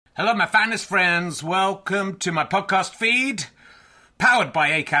Hello, my finest friends. Welcome to my podcast feed, powered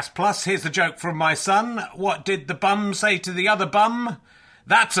by Acast Plus. Here's the joke from my son. What did the bum say to the other bum?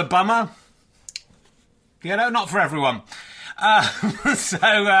 That's a bummer. You know, not for everyone.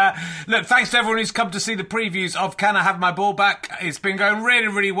 Look, thanks to everyone who's come to see the previews of Can I Have My Ball Back? It's been going really,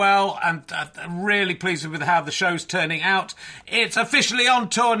 really well, and I'm really pleased with how the show's turning out. It's officially on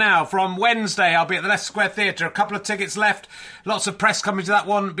tour now. From Wednesday, I'll be at the Leicester Square Theatre. A couple of tickets left. Lots of press coming to that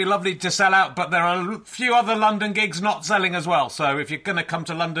one. It'd be lovely to sell out, but there are a few other London gigs not selling as well. So if you're going to come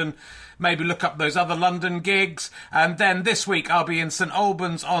to London, maybe look up those other London gigs. And then this week, I'll be in St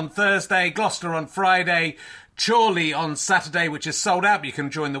Albans on Thursday, Gloucester on Friday, Chorley on Saturday, which is sold out, but you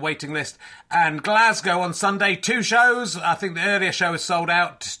can join the waiting list, and Glasgow on Sunday. 2 shows. I think the earlier show is sold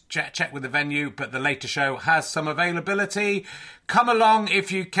out. Check with the venue, but the later show has some availability. Come along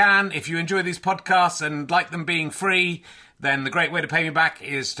if you can. If you enjoy these podcasts and like them being free, then the great way to pay me back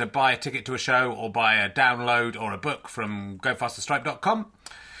is to buy a ticket to a show or buy a download or a book from gofasterstripe.com.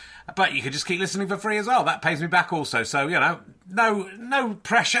 But you could just keep listening for free as well. That pays me back also. So, you know, no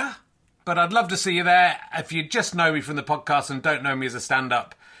pressure. But I'd love to see you there. If you just know me from the podcast and don't know me as a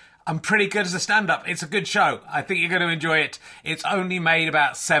stand-up, I'm pretty good as a stand-up. It's a good show. I think you're going to enjoy it. It's only made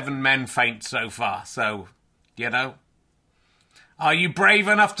about 7 men faint so far. So, you know, are you brave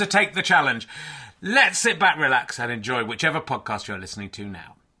enough to take the challenge? Let's sit back, relax, and enjoy whichever podcast you're listening to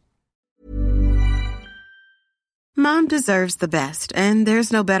now. Mom deserves the best, and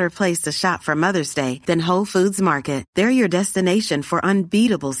there's no better place to shop for Mother's Day than Whole Foods Market. They're your destination for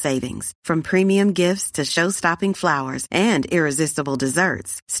unbeatable savings, from premium gifts to show-stopping flowers and irresistible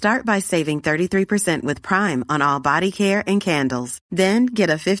desserts. Start by saving 33% with Prime on all body care and candles. Then get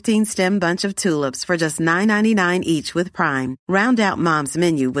a 15-stem bunch of tulips for just $9.99 each with Prime. Round out Mom's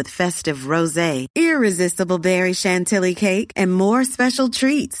menu with festive rosé, irresistible berry chantilly cake, and more special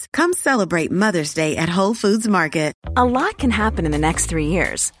treats. Come celebrate Mother's Day at Whole Foods Market. A lot can happen in the next 3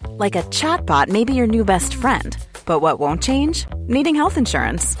 years. Like a chatbot may be your new best friend. But what won't change? Needing health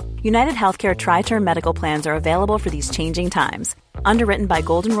insurance. United Healthcare Tri-Term Medical Plans are available for these changing times. Underwritten by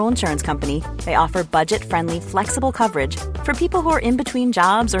Golden Rule Insurance Company, they offer budget-friendly, flexible coverage for people who are in between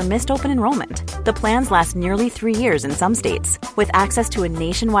jobs or missed open enrollment. The plans last nearly 3 years in some states, with access to a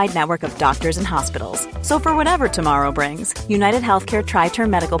nationwide network of doctors and hospitals. So for whatever tomorrow brings, United Healthcare Tri-Term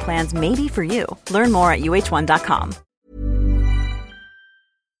Medical Plans may be for you. Learn more at uh1.com.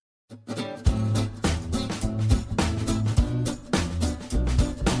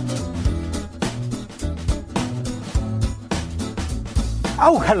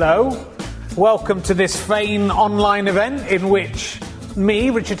 Oh, hello. Welcome to this Fane online event in which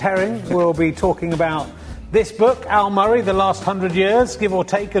me, Richard Herring, will be talking about this book, Al Murray, The Last 100 Years, give or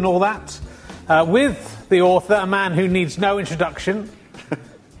take and all that, with the author, a man who needs no introduction,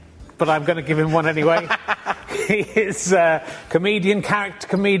 but I'm going to give him one anyway. He is a comedian, character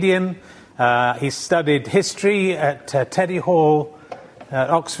comedian. He studied history at Teddy Hall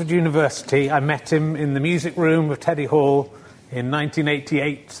at Oxford University. I met him in the music room of Teddy Hall in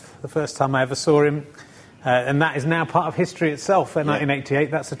 1988, the first time I ever saw him. And that is now part of history itself in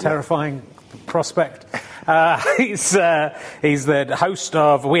 1988. That's a terrifying prospect. He's the host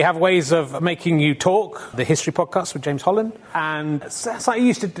of We Have Ways of Making You Talk, the history podcast with James Holland. And so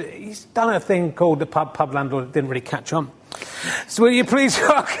he's done a thing called the Pub Landlord that didn't really catch on. So will you please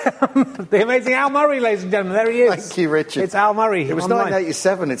welcome the amazing Al Murray, ladies and gentlemen. There he is. Thank you, Richard. It's Al Murray. It was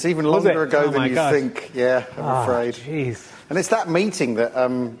 1987. It's even longer ago than you think. Yeah, I'm afraid. Jeez. And it's that meeting that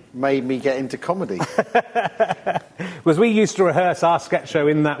made me get into comedy. Was we used to rehearse our sketch show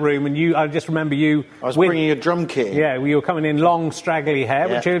in that room, and I just remember you. I was bringing a drum kit. Yeah, you were coming in long, straggly hair,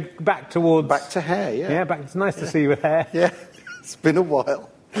 which you're back towards. Back to hair, yeah. Yeah, it's nice to see you with hair. Yeah, it's been a while.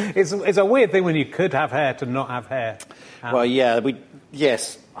 It's a weird thing when you could have hair to not have hair. Well, yeah,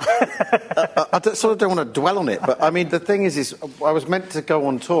 yes. I sort of don't want to dwell on it, but I mean, the thing is I was meant to go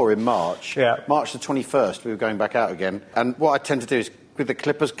on tour in March. Yeah. March the 21st, we were going back out again. And what I tend to do is, with the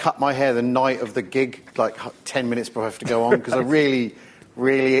clippers, cut my hair the night of the gig, like 10 minutes before I have to go on, because I really,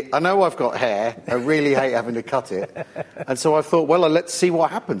 I know I've got hair, I really hate having to cut it. And so I thought, well, let's see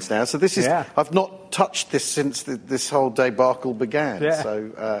what happens now. So this is, I've not touched this since this whole debacle began. Yeah.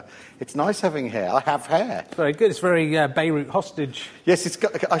 So it's nice having hair. I have hair. Very good. It's very Beirut hostage. Yes,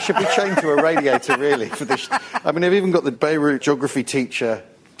 I should be chained to a radiator, really, for this. I mean, I've even got the Beirut geography teacher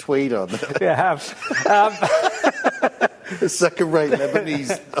tweed on. Yeah, I have. The second-rate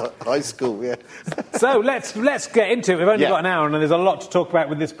Lebanese high school, yeah. So let's get into it. We've only got an hour, and there's a lot to talk about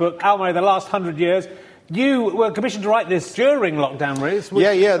with this book. Al Murray, The Last 100 Years. You were commissioned to write this during lockdown, Riz.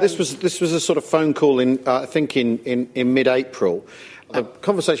 Yeah. This was a sort of phone call in, I think, in mid-April. The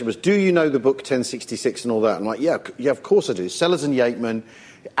conversation was, do you know the book 1066 and all that? I'm like, yeah, of course I do. Sellers and Yeatman,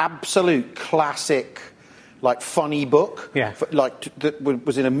 absolute classic, like, funny book. Yeah. That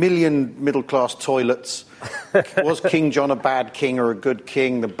was in a million middle-class toilets. Was King John a bad king or a good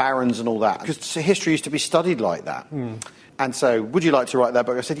king? The barons and all that. Because history used to be studied like that. Mm. And so, would you like to write that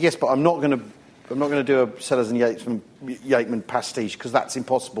book? I said, yes, but I'm not going to do a Sellers and Yeatman pastiche, because that's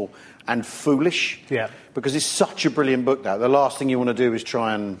impossible and foolish. Yeah. Because it's such a brilliant book now. The last thing you want to do is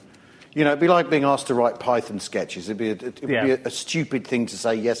try and... it'd be like being asked to write Python sketches. It would be a stupid thing to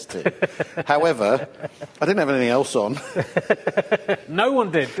say yes to. However, I didn't have anything else on. No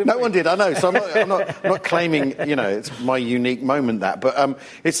one did. No one did, I know. So I'm not claiming, it's my unique moment, that. But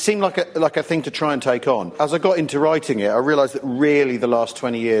it seemed like a thing to try and take on. As I got into writing it, I realised that really the last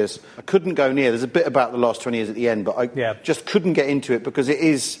 20 years, I couldn't go near. There's a bit about the last 20 years at the end, but I just couldn't get into it because it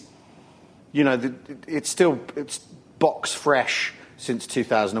is, it's box fresh since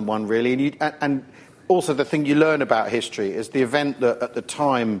 2001, really. And also the thing you learn about history is the event that at the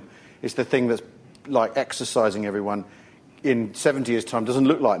time is the thing that's like exercising everyone in 70 years' time doesn't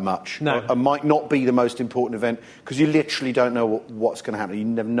look like much. No. Or might not be the most important event because you literally don't know what's going to happen.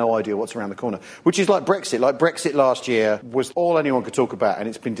 You have no idea what's around the corner. Which is like Brexit. Like Brexit last year was all anyone could talk about, and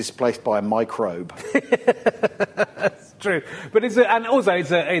it's been displaced by a microbe. That's true. But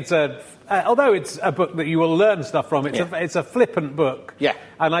although it's a book that you will learn stuff from, it's a flippant book. Yeah.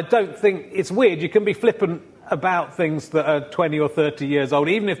 And I don't think it's weird. You can be flippant about things that are 20 or 30 years old,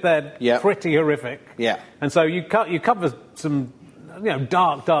 even if they're pretty horrific. Yeah. And so you cover some,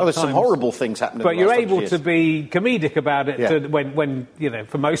 dark there's times. some horrible things happening. But you're able to be comedic about it when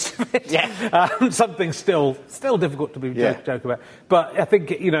for most of it, something's still difficult to be joke about. But I think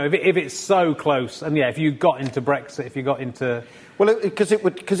if it's so close, and if you got into Brexit, if you got into because it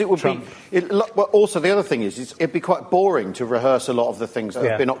would Trump. be. Also, the other thing is it'd be quite boring to rehearse a lot of the things that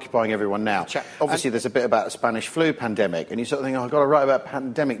have been occupying everyone now. Obviously, there's a bit about the Spanish flu pandemic, and you sort of think, I've got to write about a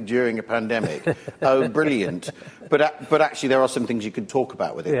pandemic during a pandemic. Oh, brilliant! But actually, there are some things you could talk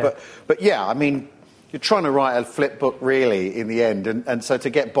about with it. Yeah. But I mean, you're trying to write a flip book really in the end, and so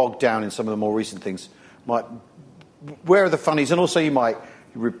to get bogged down in some of the more recent things where are the funnies, and also you might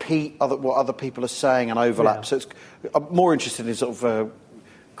repeat what other people are saying and overlap. Yeah. So I'm more interested in sort of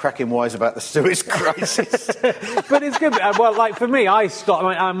cracking wise about the Suez crisis. But it's good. Well, like for me, I stopped.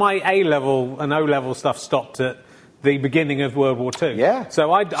 My A-level and O-level stuff stopped at the beginning of World War II. Yeah.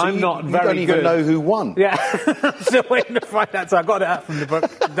 So I'm not very good. You don't even know who won. Yeah. Still waiting to find out. So I got it out from the book.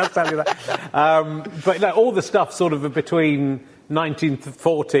 It does tell you that. But all the stuff sort of between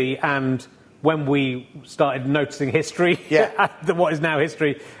 1940 and when we started noticing history, what is now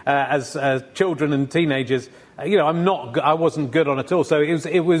history, as children and teenagers, I wasn't good on it all. So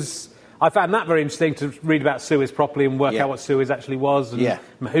it was. I found that very interesting to read about Suez properly and work out what Suez actually was, and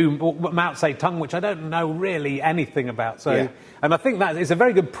Mao Zedong, which I don't know really anything about. So, and I think that it's a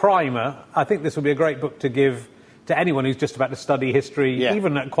very good primer. I think this would be a great book to give to anyone who's just about to study history,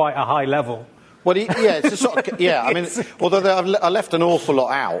 even at quite a high level. Well, it's a sort of, I mean, although I left an awful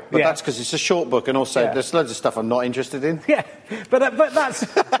lot out, but that's because it's a short book, and also there's loads of stuff I'm not interested in. Yeah, but that's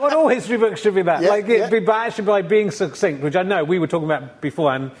what all history books should be about. Actually by being succinct, which I know we were talking about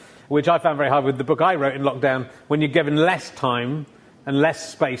beforehand, which I found very hard with the book I wrote in lockdown. When you're given less time and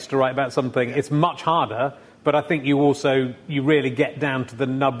less space to write about something, it's much harder. But I think you really get down to the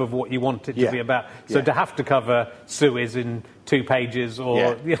nub of what you want it to be about. So to have to cover Suez in 2 pages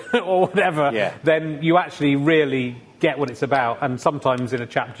or or whatever, then you actually really get what it's about. And sometimes in a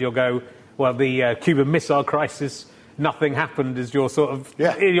chapter you'll go, well, the Cuban Missile Crisis, nothing happened, is your sort of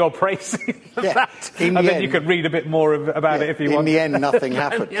your praising of that. And then you could read a bit more about it if you want. In the end, nothing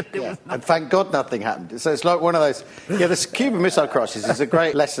happened. And thank God nothing happened. So it's like one of those... this Cuban Missile Crisis is a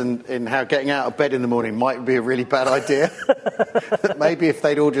great lesson in how getting out of bed in the morning might be a really bad idea. Maybe if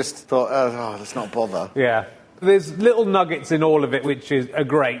they'd all just thought, let's not bother. Yeah. There's little nuggets in all of it which are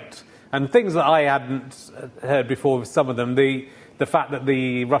great. And things that I hadn't heard before with some of them. The fact that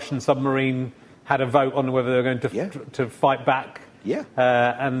the Russian submarine had a vote on whether they were going to fight back. Yeah.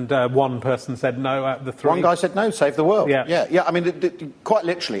 And one person said no out of the 3. One guy said no, save the world. Yeah. I mean, quite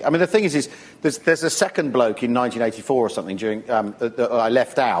literally. I mean, the thing is there's a second bloke in 1984 or something during that I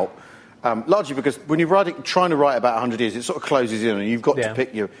left out, largely because when you're trying to write about 100 years, it sort of closes in, and you've got to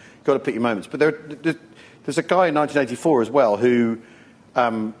pick your moments. But there's a guy in 1984 as well who.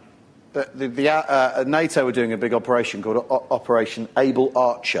 NATO were doing a big operation called Operation Able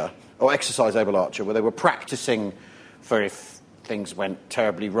Archer, or Exercise Able Archer, where they were practising for if things went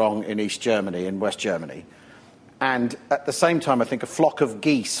terribly wrong in East Germany and West Germany. And at the same time, I think a flock of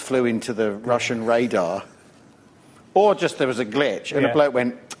geese flew into the Russian radar, Or just there was a glitch, and a bloke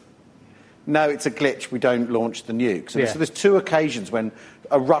went, no, it's a glitch, we don't launch the nukes. So there's two occasions when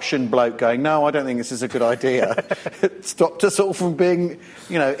a Russian bloke going, no, I don't think this is a good idea, stopped us all from being,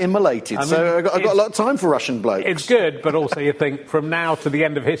 immolated. I mean, so I've got a lot of time for Russian blokes. It's good, but also you think, from now to the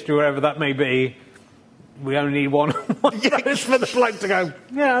end of history, wherever that may be, we only need one for the bloke to go,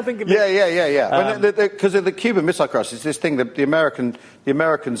 yeah, I think it is. Yeah. Because of the Cuban Missile Crisis, this thing that the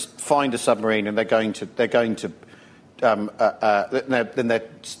Americans find a submarine and then they're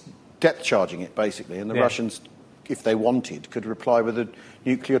depth charging it, basically, and the Russians, if they wanted, could reply with a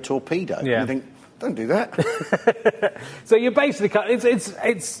nuclear torpedo. Yeah. And you think, don't do that. So you're basically...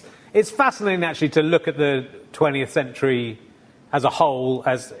 It's fascinating, actually, to look at the 20th century as a whole,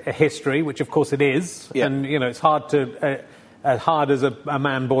 as a history, which, of course, it is. Yeah. And, it's hard to... as hard as a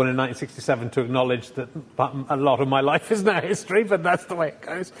man born in 1967 to acknowledge that a lot of my life is now history, but that's the way it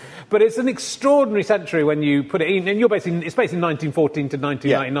goes. But it's an extraordinary century when you put it in, and it's basically 1914 to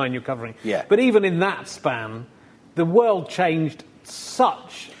 1999 you're covering. Yeah. But even in that span, the world changed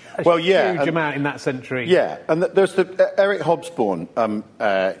such a huge amount in that century. Yeah, and there's Eric Hobsbawm,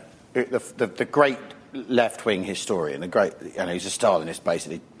 the great left-wing historian, he's a Stalinist,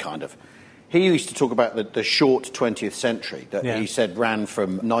 basically, kind of. He used to talk about the short 20th century that he said ran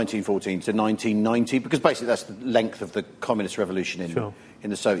from 1914 to 1990, because basically that's the length of the communist revolution in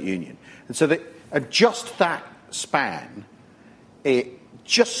the Soviet Union. And so just that span,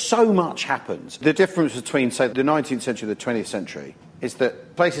 just so much happens. The difference between, say, the 19th century and the 20th century is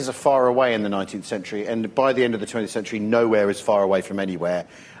that places are far away in the 19th century, and by the end of the 20th century, nowhere is far away from anywhere,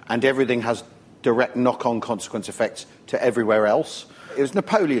 and everything has direct knock-on consequence effects to everywhere else. It was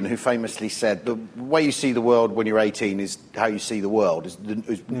Napoleon who famously said, the way you see the world when you're 18 is how you see the world, is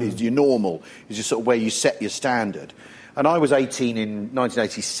your normal, is just sort of where you set your standard. And I was 18 in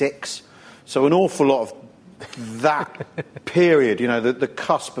 1986, so an awful lot of that period, the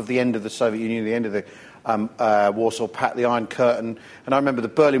cusp of the end of the Soviet Union, the end of the Warsaw Pact, the Iron Curtain, and I remember the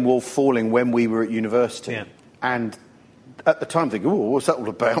Berlin Wall falling when we were at university. Yeah. And at the time thinking, what's that all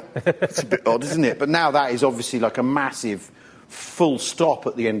about? It's a bit odd, isn't it? But now that is obviously like a massive full stop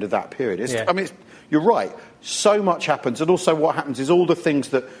at the end of that period. You're right. So much happens, and also what happens is all the things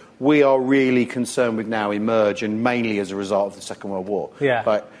that we are really concerned with now emerge, and mainly as a result of the Second World War. Yeah.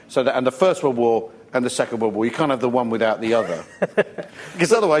 Right? And the First World War and the Second World War, you can't have the one without the other.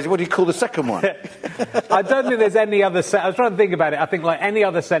 Because otherwise, what do you call the second one? I don't think there's any other... I was trying to think about it. I think, like any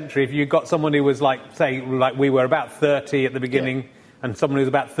other century, if you got someone who was, like we were about 30 at the beginning, and someone who was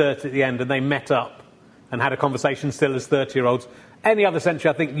about 30 at the end, and they met up and had a conversation still as 30-year-olds, any other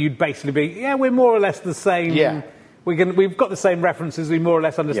century, I think you'd basically be, we're more or less the same. Yeah. We've got the same references, we more or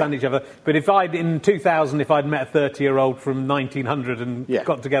less understand each other. But in 2000, if I'd met a 30-year-old from 1900 and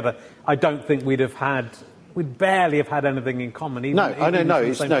got together, I don't think we'd barely have had anything in common.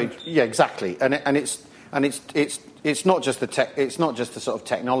 Exactly. And it's not just the sort of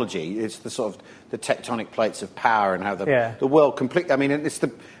technology, it's the sort of the tectonic plates of power and how the world completely. I mean, it's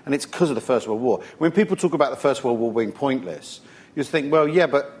because of the First World War. When people talk about the First World War being pointless, you just think, well, yeah,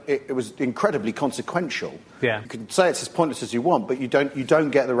 but it was incredibly consequential. Yeah. You can say it's as pointless as you want, but you don't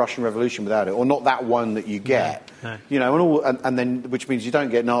get the Russian Revolution without it, or not that one that you get. No. And then which means you don't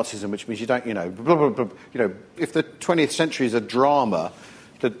get Nazism, which means you don't, blah, blah, blah, if the 20th century is a drama,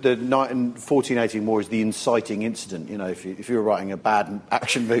 the 1418 war is the inciting incident, if you were writing a bad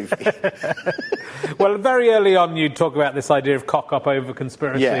action movie. Well, very early on you'd talk about this idea of cock-up over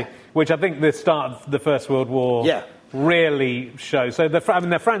conspiracy, which I think the start of the First World War really shows. So the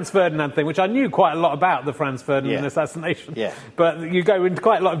Franz Ferdinand thing, which I knew quite a lot about, the Franz Ferdinand assassination. Yeah. But you go into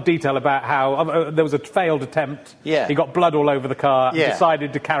quite a lot of detail about how there was a failed attempt. Yeah. He got blood all over the car and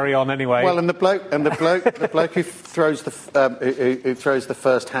decided to carry on anyway. Well, and the bloke who throws the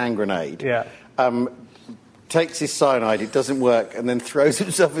first hand grenade. Yeah. Takes his cyanide, it doesn't work, and then throws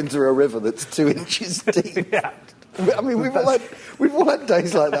himself into a river that's 2 inches deep. Yeah. I mean, we've all had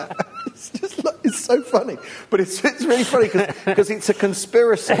days like that. It's so funny, but it's really funny because it's a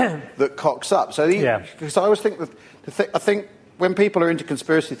conspiracy that cocks up. So because I always think I think when people are into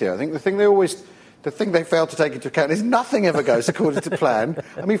conspiracy theory, I think the thing they fail to take into account is nothing ever goes according to plan.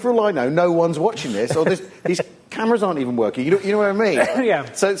 I mean, for all I know, no one's watching this, or these cameras aren't even working. You know what I mean? Yeah.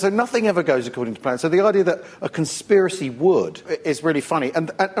 So nothing ever goes according to plan. So the idea that a conspiracy would is really funny.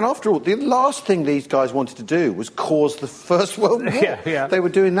 And after all, the last thing these guys wanted to do was cause the First World War. Yeah. They were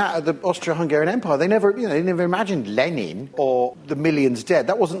doing that at the Austro-Hungarian Empire. They never imagined Lenin or the millions dead.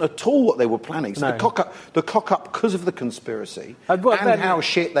 That wasn't at all what they were planning. So the cock up because of the conspiracy and how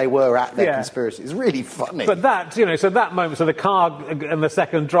shit they were at their conspiracy. It's really funny. But that, so that moment, so the car and the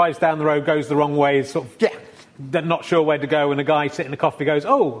second drives down the road, goes the wrong way, sort of they're not sure where to go, and a guy sitting in a coffee goes,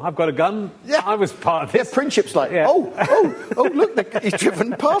 "Oh, I've got a gun. Yeah. I was part of this." Yeah, Princip's like, oh, look, he's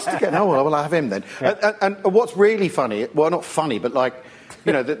driven past again. Oh, well, I'll have him then. Yeah. And what's really funny, well, not funny, but like,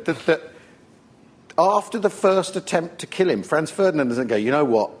 you know, that after the first attempt to kill him, Franz Ferdinand doesn't go, you know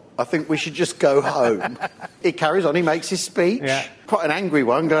what, I think we should just go home. He carries on, he makes his speech, quite an angry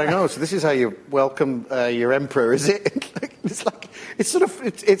one, going, oh, so this is how you welcome your emperor, is it? It's like,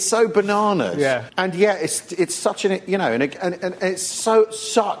 it's so bananas. Yeah. And it's such an, you know, and it's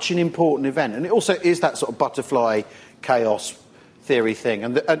such an important event. And it also is that sort of butterfly chaos theory thing.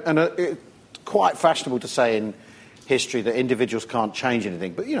 And it's quite fashionable to say in history that individuals can't change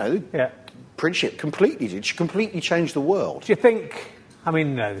anything. But, you know, Princip completely changed the world. Do you think... I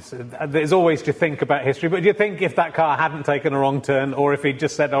mean, no, there's always to think about history, but do you think if that car hadn't taken a wrong turn, or if he'd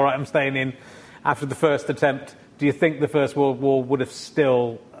just said, all right, I'm staying in after the first attempt, do you think the First World War would have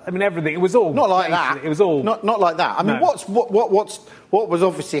still... I mean, everything, it was all... Not like that. It was all... Not like that. I mean, what was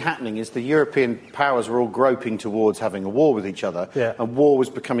obviously happening is the European powers were all groping towards having a war with each other, and war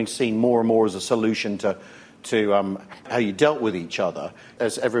was becoming seen more and more as a solution to how you dealt with each other,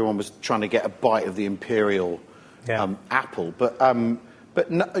 as everyone was trying to get a bite of the imperial apple. But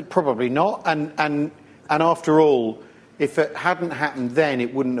no, probably not. And after all, if it hadn't happened then,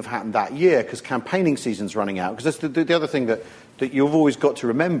 it wouldn't have happened that year, because campaigning season's running out. Because that's the other thing that you've always got to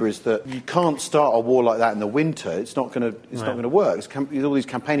remember is that you can't start a war like that in the winter. It's not going to work. All these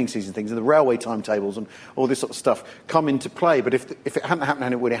campaigning season things and the railway timetables and all this sort of stuff come into play. But if it hadn't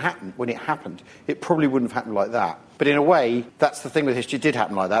happened when it happened, it probably wouldn't have happened like that. But in a way, that's the thing with history. It did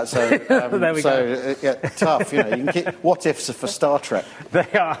happen like that. So there we go. Tough. You know, you can keep what ifs are for Star Trek. They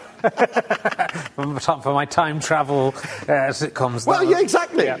are. For my time travel sitcoms. Well, yeah,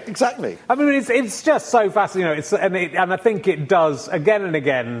 exactly. I mean, it's just so fascinating. You know, and I think it does again and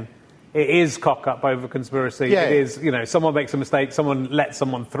again. It is cock up over conspiracy. Yeah. It is, you know, someone makes a mistake, someone lets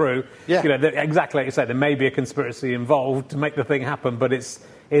someone through. Yeah. You know, exactly like you said, there may be a conspiracy involved to make the thing happen, but it's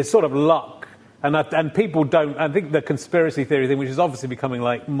sort of luck. And people don't... I think the conspiracy theory thing, which is obviously becoming,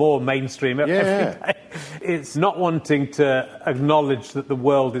 like, more mainstream every day, it's not wanting to acknowledge that the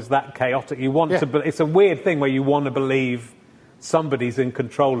world is that chaotic. You want to... It's a weird thing where you want to believe somebody's in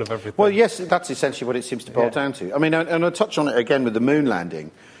control of everything. Well, yes, that's essentially what it seems to boil down to. I mean, and I'll touch on it again with the moon landing.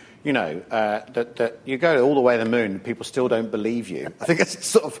 You know, that you go all the way to the moon and people still don't believe you. I think it's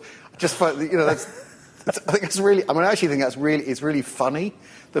sort of... just, you know, that's... I think that's really... I mean, I actually think it's really funny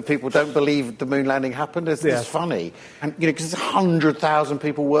that people don't believe the moon landing happened. It's funny. And, you know, because 100,000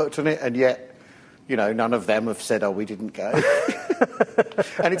 people worked on it, and yet, you know, none of them have said, oh, we didn't go.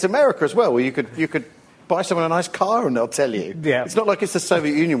 And it's America as well, where you could buy someone a nice car and they'll tell you. Yeah. It's not like it's the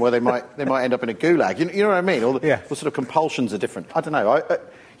Soviet Union where they might end up in a gulag. You know what I mean? All the sort of compulsions are different. I don't know.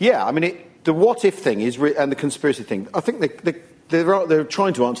 I mean, the what-if thing is and the conspiracy thing, I think they're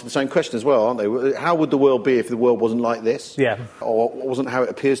trying to answer the same question as well, aren't they? How would the world be if the world wasn't like this? Yeah. Or wasn't how it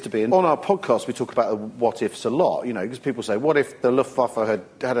appears to be? And on our podcast, we talk about the what-ifs a lot, you know, because people say, what if the Luftwaffe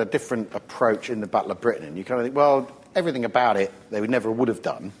had a different approach in the Battle of Britain? And you kind of think, well, everything about it they never would have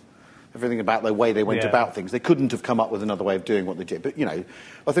done. Everything about the way they went about things. They couldn't have come up with another way of doing what they did. But, you know,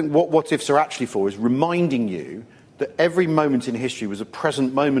 I think what ifs are actually for is reminding you that every moment in history was a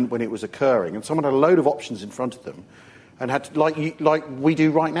present moment when it was occurring, and someone had a load of options in front of them, and had to, like we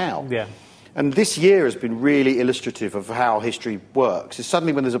do right now. Yeah. And this year has been really illustrative of how history works. Is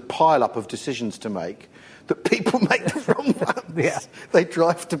suddenly when there's a pile-up of decisions to make, that people make the wrong ones. Yeah. They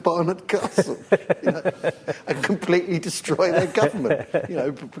drive to Barnard Castle, you know, and completely destroy their government, you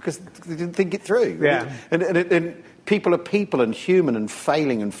know, because they didn't think it through. Yeah. And people are people and human and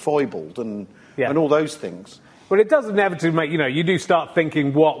failing and foibled and all those things. But it does inevitably make, you know, you do start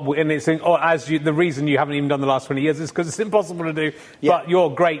thinking the reason you haven't even done the last 20 years is because it's impossible to do. Yeah. But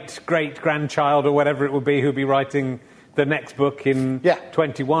your great-great-grandchild or whatever it would be who'll be writing the next book in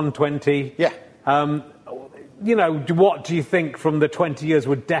 2120. Yeah. You know, what do you think from the 20 years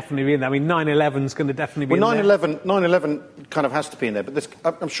would definitely be in there? I mean, 9/11's going to definitely be in there. 9/11 kind of has to be in there, but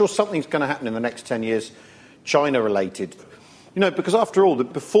I'm sure something's going to happen in the next 10 years, China-related. You know, because after all,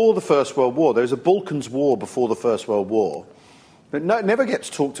 before the First World War, there was a Balkans War before the First World War. But it never gets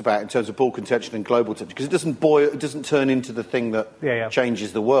talked about in terms of Balkan tension and global tension, because it doesn't turn into the thing that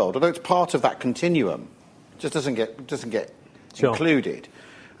changes the world. Although it's part of that continuum, it just doesn't get included.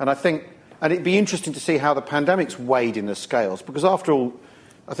 And I think, and it'd be interesting to see how the pandemic's weighed in the scales, because after all,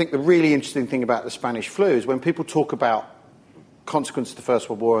 I think the really interesting thing about the Spanish flu is when people talk about consequences of the First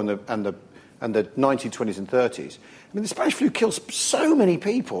World War and the 1920s and 30s. I mean, the Spanish flu kills so many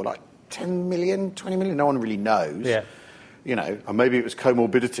people, like 10 million, 20 million, no one really knows. Yeah. you know, and maybe it was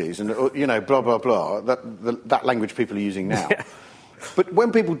comorbidities and, you know, blah, blah, blah, that language people are using now. Yeah. But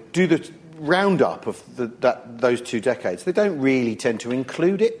when people do the roundup of those 2 decades, they don't really tend to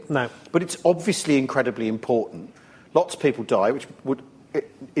include it. No. But it's obviously incredibly important. Lots of people die, which would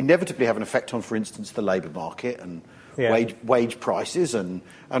inevitably have an effect on, for instance, the labour market and wage prices and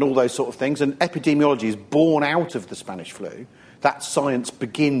all those sort of things. And epidemiology is born out of the Spanish flu. That science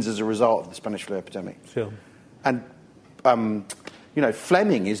begins as a result of the Spanish flu epidemic. Sure. And, you know,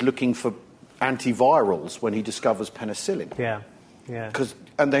 Fleming is looking for antivirals when he discovers penicillin. Yeah.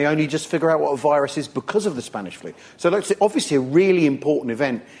 And they only just figure out what a virus is because of the Spanish flu. So it's obviously a really important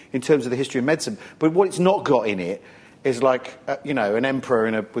event in terms of the history of medicine. But what it's not got in it is like, you know, an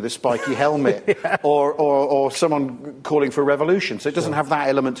emperor with a spiky helmet or someone calling for a revolution. So it doesn't have that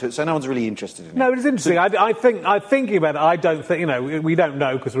element to it. So no one's really interested in it. No, it's interesting. I think, thinking about it, I don't think, you know, we don't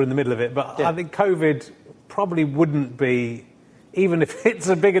know because we're in the middle of it, but I think COVID probably wouldn't be, even if it's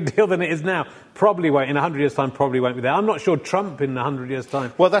a bigger deal than it is now, probably won't, in 100 years' time, probably won't be there. I'm not sure Trump in 100 years'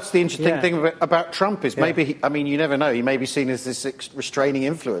 time. Well, that's the interesting thing about Trump is maybe, I mean, you never know, he may be seen as this restraining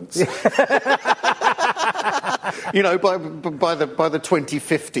influence. You know, by the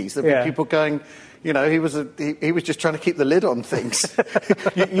 2050s, there'll be people going, you know, he was just trying to keep the lid on things.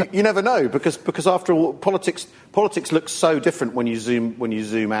 you never know because after all, politics looks so different when you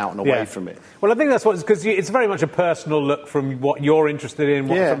zoom out and away from it. Well, I think that's because it's very much a personal look from what you're interested in,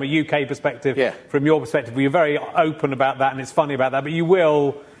 from a UK perspective. From your perspective, you're very open about that, and it's funny about that. But you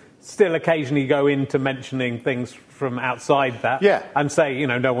will still occasionally go into mentioning things from outside that, and say, you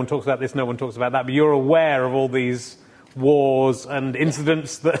know, no one talks about this, no one talks about that. But you're aware of all these wars and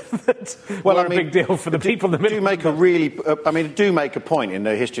incidents that were a big deal for the people in the middle. Do make a point in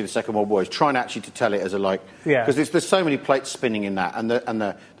the history of the Second World War is trying actually to tell it as a because there's so many plates spinning in that, and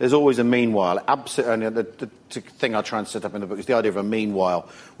there's always a meanwhile. Absolutely, and the thing I try and set up in the book is the idea of a meanwhile,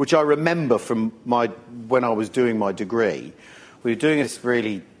 which I remember from when I was doing my degree. We were doing this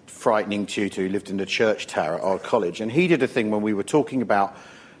really frightening tutor who lived in the church tower at our college, and he did a thing when we were talking about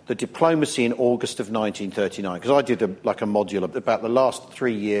the diplomacy in August of 1939, because I did a module about the last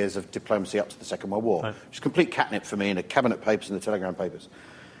 3 years of diplomacy up to the Second World War, which is complete catnip for me in the cabinet papers and the telegram papers.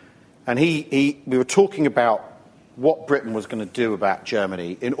 And we were talking about what Britain was going to do about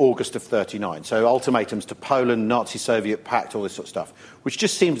Germany in August of 39. So ultimatums to Poland, Nazi-Soviet pact, all this sort of stuff, which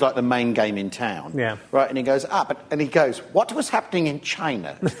just seems like the main game in town. Yeah. Right? And he goes, what was happening in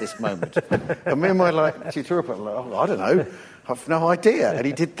China at this moment? And me and my tutor were like, I don't know. I've no idea. And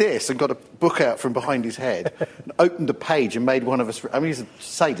he did this and got a book out from behind his head, and opened a page and made one of us... I mean, he's a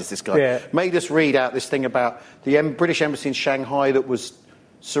sadist, this guy. Made us read out this thing about the British embassy in Shanghai that was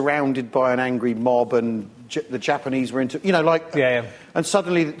surrounded by an angry mob and the Japanese were into... You know, And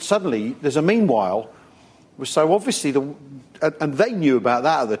suddenly there's a meanwhile. So obviously... And they knew about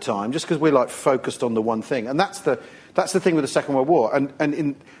that at the time, just because we're, focused on the one thing. And that's the thing with the Second World War. And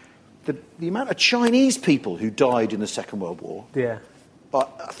in... The amount of Chinese people who died in the Second World War, I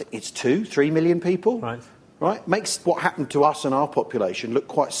think it's 2-3 million people. Right? Makes what happened to us and our population look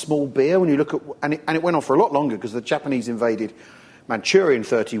quite small beer when you look at... And it went on for a lot longer because the Japanese invaded Manchuria in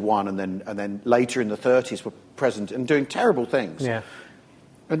 1931 and then later in the 1930s were present and doing terrible things. Yeah.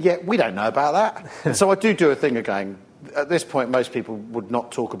 And yet we don't know about that. And so I do a thing of going... At this point, most people would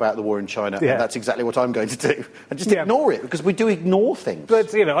not talk about the war in China, and that's exactly what I'm going to do. And just ignore it, because we do ignore things.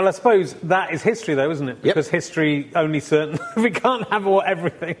 But, well, I suppose that is history, though, isn't it? Because history only certain... we can't have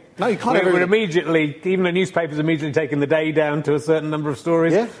everything. No, you can't have everything. We're immediately... Even the newspaper's immediately taking the day down to a certain number of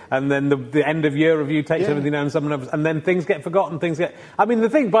stories, and then the end-of-year review takes everything down to some numbers, and then things get forgotten, I mean, the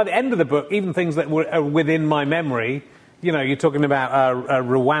thing, by the end of the book, even things that are within my memory... You know, you're talking about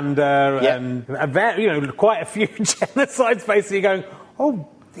Rwanda and quite a few genocides. Basically, going,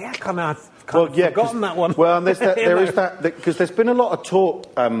 kind of forgotten that one. Well, and there is that because there's been a lot of talk,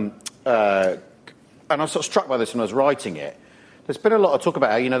 and I was sort of struck by this when I was writing it. There's been a lot of talk about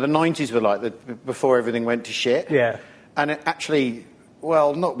how the 90s were before everything went to shit. Yeah, and it actually.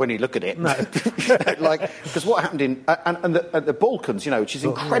 Well, not when you look at it. No. Because what happened in... And the Balkans, which is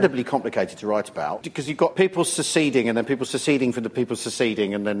incredibly complicated to write about, because you've got people seceding and then people seceding from the people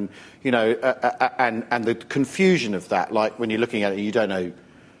seceding and then, and the confusion of that, when you're looking at it, you don't know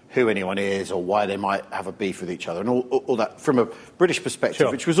who anyone is or why they might have a beef with each other and all that from a British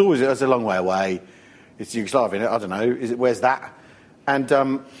perspective, which was always a long way away. It's Yugoslavia, I don't know, where's that?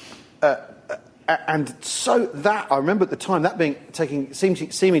 And so that, I remember at the time, that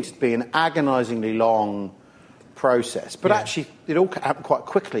seeming to be an agonisingly long process. But actually, it all happened quite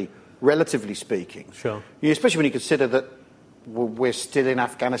quickly, relatively speaking. Sure. Especially when you consider that we're still in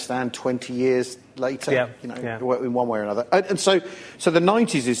Afghanistan 20 years later, in one way or another. And so the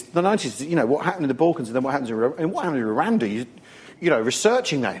 90s is, what happened in the Balkans and then what happens in Rwanda,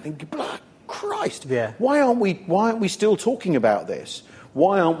 researching that, you think, Christ, why aren't we still talking about this?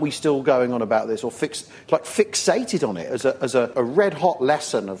 Why aren't we still going on about this or fixated on it as a red-hot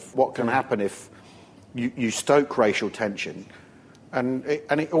lesson of what can happen if you stoke racial tension? And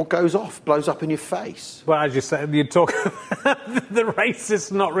it all goes off, blows up in your face. Well, as you said, you talk about the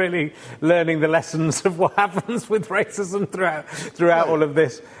racists not really learning the lessons of what happens with racism throughout all of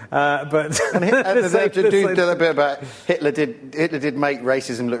this. But do a bit about Hitler did make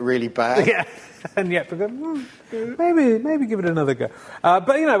racism look really bad. Yeah. And yet, maybe give it another go.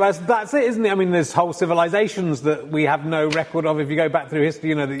 But, that's it, isn't it? I mean, there's whole civilizations that we have no record of. If you go back through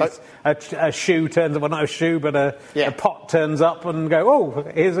history, a shoe turns up, well, not a shoe, but a pot turns up and go, oh,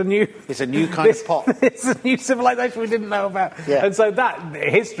 here's a new... It's a new kind of pot. It's a new civilization we didn't know about. Yeah. And so that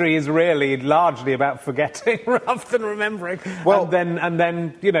history is really largely about forgetting rather than remembering. Well, and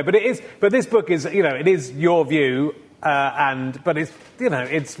then, but this book is, it is your view, but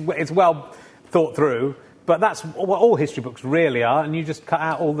it's well thought through, but that's what all history books really are, and you just cut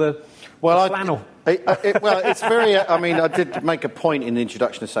out all the flannel. It's very... I did make a point in the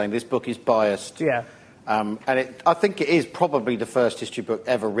introduction of saying this book is biased. Yeah. I think it is probably the first history book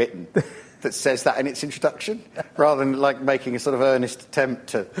ever written that says that in its introduction, rather than making a sort of earnest attempt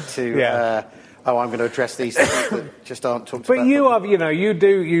to I'm going to address these things that just aren't talked about. But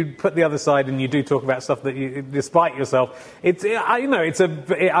you put the other side and you do talk about stuff that you, despite yourself, it's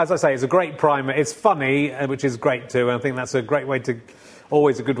as I say, it's a great primer. It's funny, which is great too, and I think that's a great way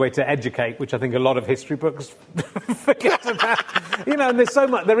always a good way to educate, which I think a lot of history books forget about. And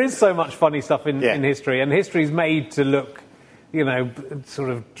there is so much funny stuff in history, and history's made to look, sort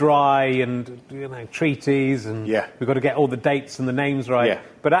of dry and, treaties, and we've got to get all the dates and the names right. Yeah.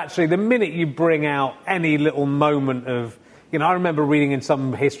 But actually, the minute you bring out any little moment of, I remember reading in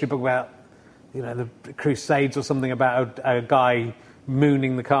some history book about, the Crusades or something about a guy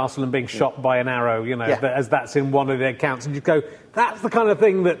mooning the castle and being shot by an arrow, as that's in one of the accounts. And you go, that's the kind of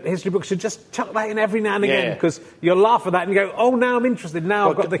thing that history books should just chuck that in every now and again, because you'll laugh at that and you go, oh, now I'm interested. Now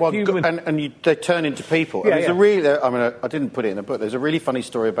I've got the human... And they turn into people. I didn't put it in a book. There's a really funny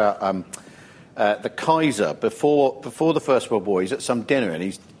story about the Kaiser before the First World War. He's at some dinner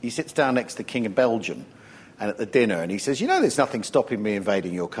and he sits down next to the King of Belgium and at the dinner and he says, there's nothing stopping me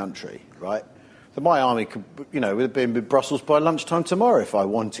invading your country, right? That my army could, would have been in Brussels by lunchtime tomorrow if I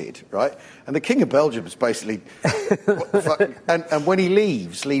wanted, right? And the King of Belgium is basically... and when he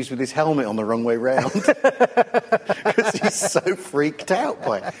leaves with his helmet on the wrong way round. Because he's so freaked out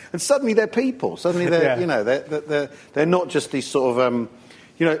by it. And suddenly they're people. Suddenly they're not just these sort of,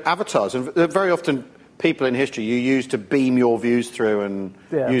 avatars. And they're very often people in history you use to beam your views through and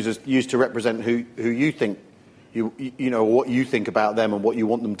use to represent who you think... what you think about them and what you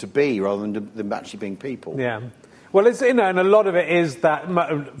want them to be, rather than them actually being people. Yeah. Well, it's and a lot of it is that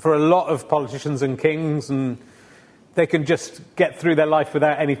for a lot of politicians and kings, and they can just get through their life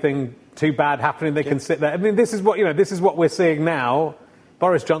without anything too bad happening. They can sit there. I mean, this is what we're seeing now.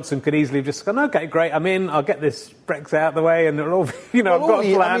 Boris Johnson could easily have just gone, OK, great, I'm in, I'll get this Brexit out of the way, and it'll all, I've got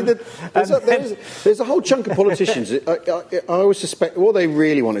a plan. There's a whole chunk of politicians. I always suspect what they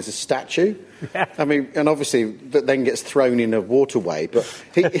really want is a statue. Yeah. I mean, and obviously that then gets thrown in a waterway. But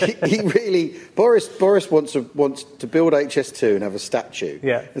he really, Boris wants to build HS2 and have a statue.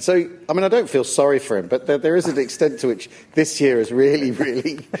 Yeah. And so, I mean, I don't feel sorry for him, but there is an extent to which this year has really,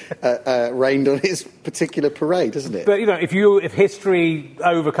 really rained on his particular parade, hasn't it? But if history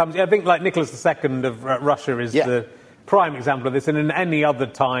overcomes, I think like Nicholas II of Russia is the prime example of this. And in any other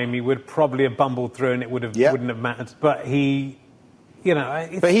time, he would probably have bumbled through, and it wouldn't have mattered. But he.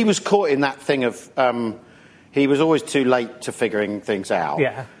 But he was caught in that thing of he was always too late to figuring things out.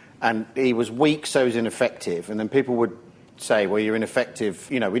 Yeah. And he was weak, so he was ineffective. And then people would say, well, you're ineffective.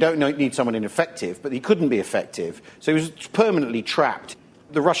 We don't need someone ineffective, but he couldn't be effective. So he was permanently trapped.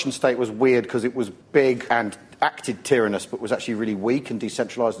 The Russian state was weird because it was big and acted tyrannous, but was actually really weak and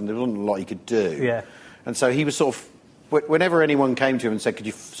decentralised, and there wasn't a lot he could do. Yeah. And so he was sort of, whenever anyone came to him and said, could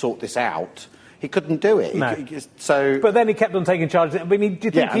you sort this out? He couldn't do it. No. But then he kept on taking charge. I mean, do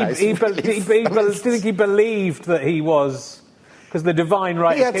you think he believed that he was... Because the divine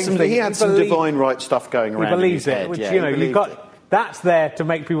right of kings... He had some divine right stuff going around. He believes in his head. Which, you've got... That's there to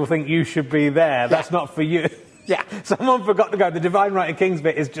make people think you should be there. That's not for you. Yeah. Someone forgot to go. The divine right of kings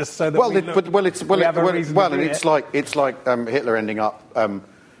bit is just so that it's like Hitler ending up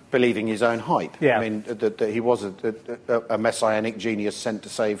believing his own hype. Yeah. I mean, that he was a messianic genius sent to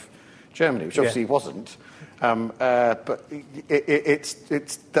save Germany, which obviously he wasn't. But it's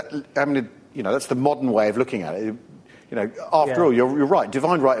that, I mean, you know, that's the modern way of looking at it. You know, after all, you're right.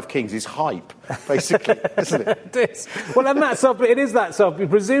 Divine Right of Kings is hype, basically, isn't it? It is. Well, and it is that stuff.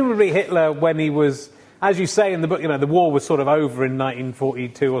 Presumably Hitler, when he was, as you say in the book, you know, the war was sort of over in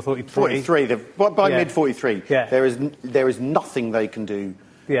 1942 or 43. 43. By mid-43, there is nothing they can do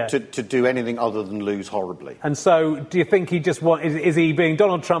to do anything other than lose horribly. And so, do you think he just is he being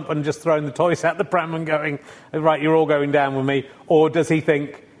Donald Trump and just throwing the toys out the pram and going, right, you're all going down with me? Or does he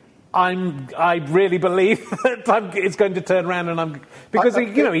think, I really believe that it's going to turn around, and because he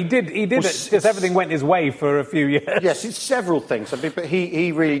did it. Just everything went his way for a few years. Yes, it's several things. I mean, but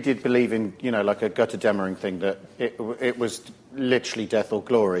he really did believe in, you know, like a Götterdämmerung thing, that it was literally death or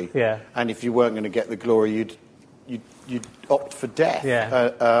glory. Yeah. And if you weren't going to get the glory, you'd opt for death.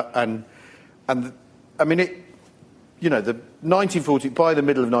 Yeah. And I mean, the 1940, by the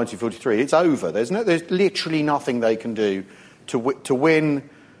middle of 1943, it's over. There's literally nothing they can do to win.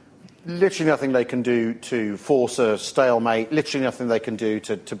 Literally nothing they can do to force a stalemate. Literally nothing they can do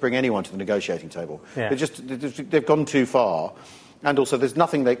to bring anyone to the negotiating table. Yeah. They've gone too far, and also there's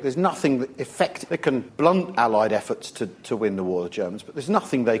nothing effective. They can blunt Allied efforts to win the war, the Germans, but there's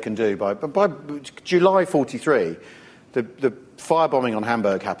nothing they can do. By July 43, the firebombing on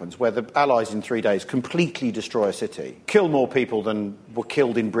Hamburg happens, where the Allies in 3 days completely destroy a city, kill more people than were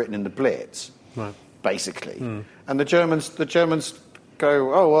killed in Britain in the Blitz, right. Basically, and the Germans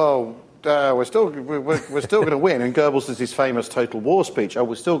go, we're still going to win. And Goebbels does his famous Total War speech. Oh,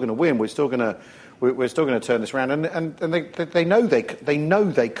 we're still going to win. We're still going to turn this around. And they know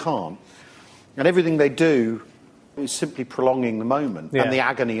they can't. And everything they do is simply prolonging the moment and the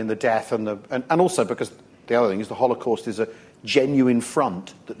agony and the death and also because the other thing is the Holocaust is a genuine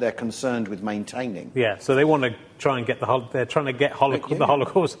front that they're concerned with maintaining. Yeah. So they want to try and get the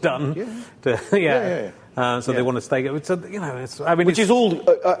Holocaust done. Yeah. So they want to stay. So, you know, which is all.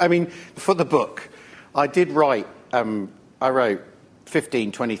 For the book, I did write. I wrote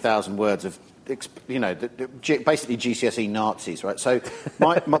 20,000 words of, basically GCSE Nazis, right? So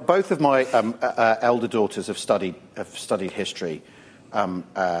both of my elder daughters have studied history.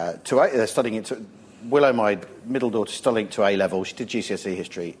 They're studying it. Willow, my middle daughter, studying to A level. She did GCSE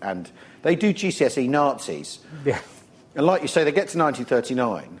history, and they do GCSE Nazis. Yeah. And like you say, they get to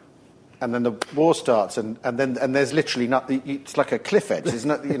 1939. And then the war starts, and there's literally nothing. It's like a cliff edge,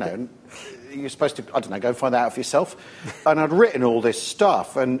 isn't it? You know, you're supposed to, go find that out for yourself. And I'd written all this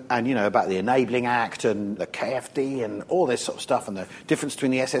stuff, and about the Enabling Act and the KFD and all this sort of stuff, and the difference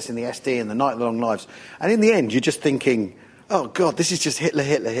between the SS and the SD and the Night of the Long Lives. And in the end, you're just thinking, oh God, this is just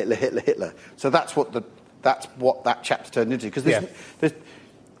Hitler. So that's what that chapter turned into. Because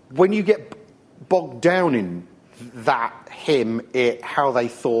when you get bogged down in that, him, it, how they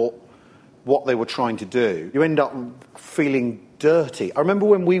thought, what they were trying to do, you end up feeling dirty. I remember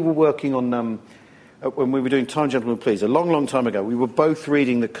when we were working on, when we were doing Time, Gentlemen, Please, a long, long time ago, we were both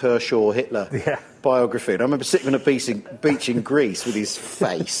reading the Kershaw Hitler biography. And I remember sitting on a beach in Greece with his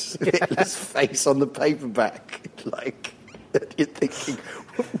face, Hitler's face on the paperback. Like, you're thinking,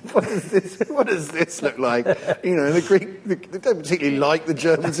 what does this look like? You know, the Greek, they don't particularly like the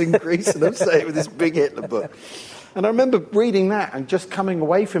Germans in Greece, and I'm saying with this big Hitler book. And I remember reading that and just coming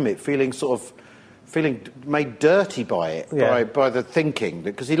away from it feeling made dirty by it, by the thinking,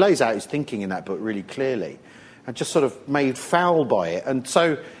 because he lays out his thinking in that book really clearly, and just sort of made foul by it. And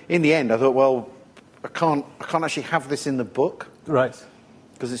so in the end I thought, well, I can't actually have this in the book. Right.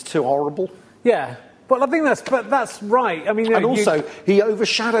 Because it's too horrible. Yeah. Well, I think that's right. I mean, and also he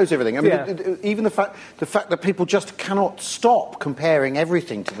overshadows everything. I mean, even the fact that people just cannot stop comparing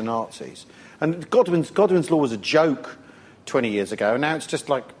everything to the Nazis. And Godwin's law was a joke 20 years ago, and now it's just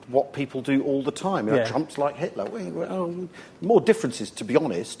like what people do all the time. Trump's like Hitler. Well, more differences, to be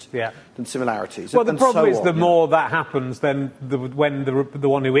honest, than similarities. Well, the problem is the more that happens, then when the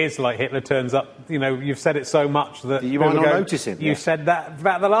one who is like Hitler turns up, you know, you've said it so much that you might not notice him. You said that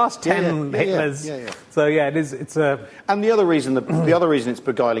about the last 10 Hitlers. Yeah. So it's a. And the other reason it's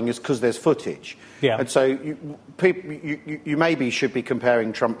beguiling is because there's footage. Yeah. And so you maybe should be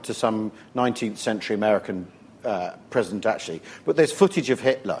comparing Trump to some 19th century American president, actually. But there's footage of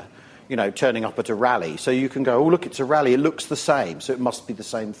Hitler, you know, turning up at a rally. So you can go, oh, look, it's a rally. It looks the same. So it must be the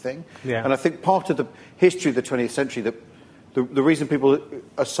same thing. Yeah. And I think part of the history of the 20th century, the reason people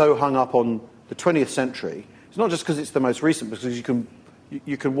are so hung up on the 20th century, it's not just because it's the most recent, because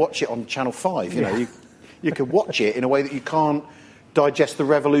you can watch it on Channel 5. You know, you can watch it in a way that you can't digest the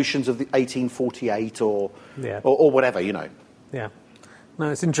revolutions of the 1848 or whatever, you know. Yeah. No,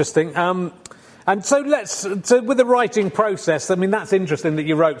 it's interesting. And so with the writing process, I mean, that's interesting that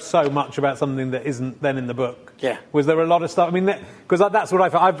you wrote so much about something that isn't then in the book. Yeah. Was there a lot of stuff? I mean, because that's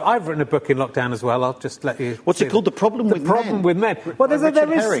what I've written a book in lockdown as well. I'll just let you. What's it called? The Problem with Men. Well,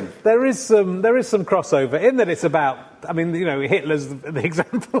 there is some crossover in that it's about. I mean, Hitler's the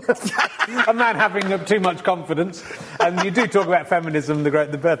example of a man having too much confidence, and you do talk about feminism,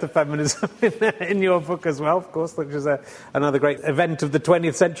 the birth of feminism in your book as well, of course, which is another great event of the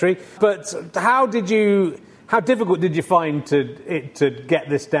 20th century. But how difficult did you find to get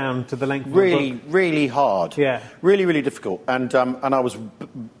this down to the length of the book? Really hard. Yeah. Really, really difficult. And I was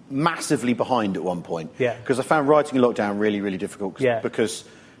massively behind at one point. Yeah. Because I found writing in lockdown really, really difficult. Yeah. Because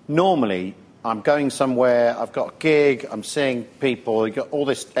normally I'm going somewhere, I've got a gig, I'm seeing people, you've got all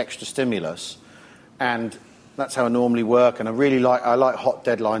this extra stimulus, and that's how I normally work. And I like hot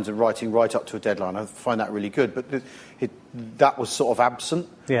deadlines and writing right up to a deadline. I find that really good. But that was sort of absent.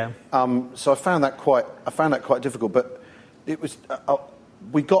 Yeah. So I found that quite difficult. But it was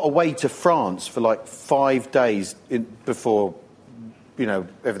we got away to France for like 5 days before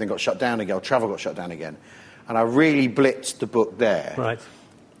everything got shut down again, or travel got shut down again, and I really blitzed the book there. Right.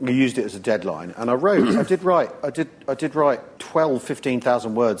 We used it as a deadline, and I did write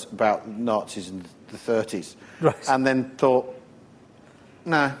 15,000 words about Nazis in the 30s, right. And then thought,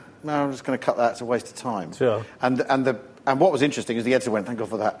 no, I'm just going to cut that. It's a waste of time. Sure. And what was interesting is the editor went, thank God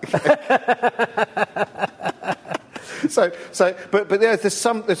for that. But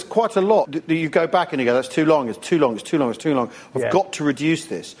there's quite a lot that you go back and you go, that's too long. It's too long. I've got to reduce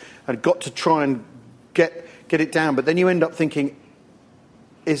this. I've got to try and get it down. But then you end up thinking,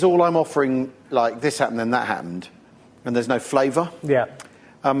 is all I'm offering like this happened and that happened, and there's no flavour? Yeah.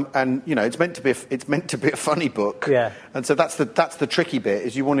 And it's meant to be a funny book. Yeah. And so that's the tricky bit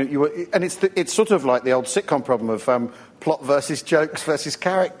is and it's sort of like the old sitcom problem of plot versus jokes versus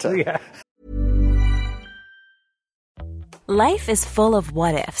character. Yeah. Life is full of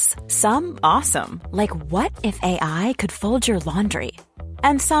what ifs. Some awesome, like what if AI could fold your laundry?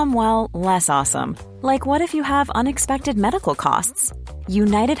 And some, well, less awesome, like what if you have unexpected medical costs?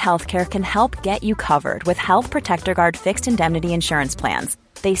 United Healthcare can help get you covered with Health Protector Guard fixed indemnity insurance plans.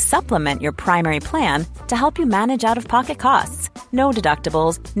 They supplement your primary plan to help you manage out-of-pocket costs. No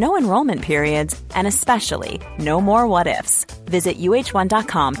deductibles, no enrollment periods, and especially no more what-ifs. Visit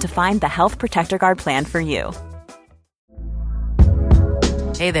uh1.com to find the Health Protector Guard plan for you.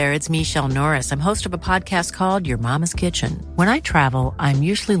 Hey there, it's Michelle Norris. I'm host of a podcast called Your Mama's Kitchen. When I travel, I'm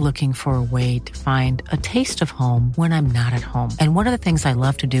usually looking for a way to find a taste of home when I'm not at home. And one of the things I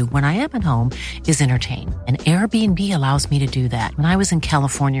love to do when I am at home is entertain. And Airbnb allows me to do that. When I was in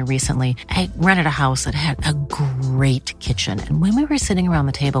California recently, I rented a house that had a great kitchen. And when we were sitting around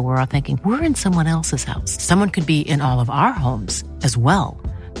the table, we're all thinking, we're in someone else's house. Someone could be in all of our homes as well.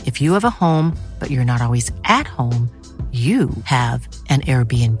 If you have a home, but you're not always at home, you have an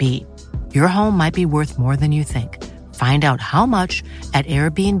Airbnb. Your home might be worth more than you think. Find out how much at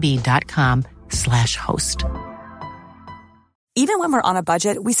airbnb.com/host. Even when we're on a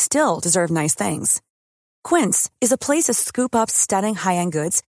budget, we still deserve nice things. Quince is a place to scoop up stunning high-end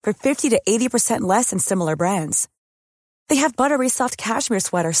goods for 50 to 80% less than similar brands. They have buttery soft cashmere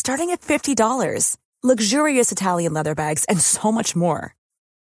sweaters starting at $50, luxurious Italian leather bags, and so much more.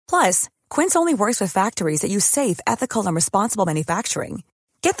 Plus, Quince only works with factories that use safe, ethical, and responsible manufacturing.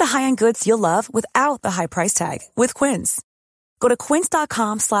 Get the high-end goods you'll love without the high price tag with Quince. Go to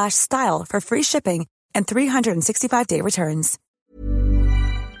quince.com/style for free shipping and 365-day returns.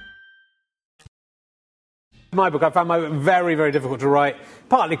 My book, I found very, very difficult to write,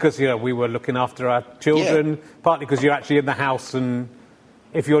 partly because, we were looking after our children, partly because you're actually in the house and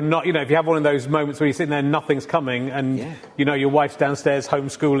if you're not, if you have one of those moments where you're sitting there and nothing's coming and, your wife's downstairs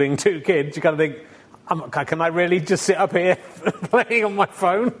homeschooling 2 kids, you kind of think, can I really just sit up here playing on my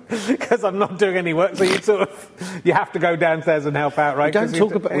phone? Because I'm not doing any work. So you have to go downstairs and help out, right? We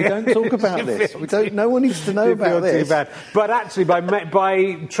don't talk about this. No one needs to know about this. Too bad. But actually, by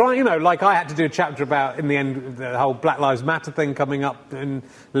trying, like I had to do a chapter about, in the end, the whole Black Lives Matter thing coming up and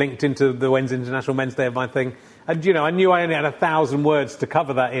linked into the International Men's Day of my thing. And, I knew I only had 1,000 words to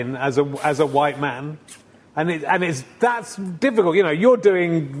cover that in as a white man. That's difficult. You're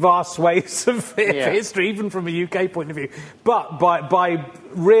doing vast swathes of history, even from a UK point of view. But by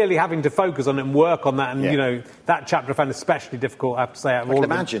really having to focus on it and work on that, and, that chapter I found especially difficult, I have to say, out of all of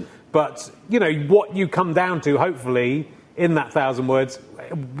them. Imagine. But, what you come down to, hopefully, in that 1,000 words,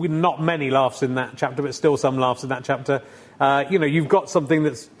 with not many laughs in that chapter, but still some laughs in that chapter. You've got something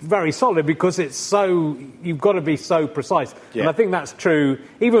that's very solid because you've got to be so precise. Yeah. And I think that's true,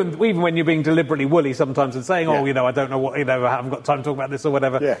 even when you're being deliberately woolly sometimes and saying, I don't know what, I haven't got time to talk about this or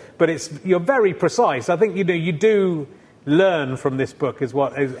whatever. Yeah. But you're very precise. I think, you do learn from this book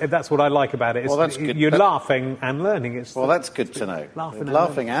that's what I like about it. That's good. You're laughing and learning. That's good to know.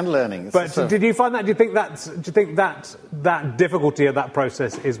 Laughing and learning. But did you find that? Do you think that difficulty of that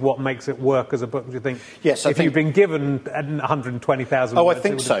process is what makes it work as a book? Do you think? Yes. If you've been given 120,000 words, I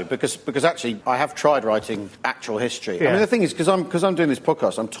think so. Because actually, I have tried writing actual history. Yeah. I mean, the thing is, because I'm doing this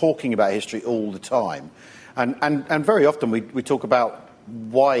podcast, I'm talking about history all the time, and very often we talk about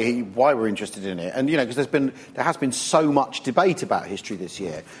why we're interested in it, and because there has been so much debate about history this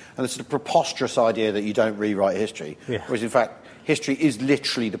year, and the sort of preposterous idea that you don't rewrite history, whereas in fact history is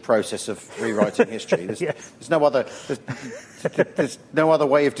literally the process of rewriting history. There's no other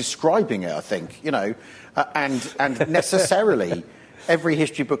way of describing it, I think, and necessarily every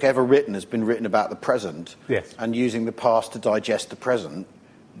history book ever written has been written about the present, and using the past to digest the present.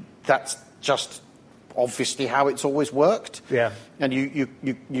 That's just obviously how it's always worked. Yeah. And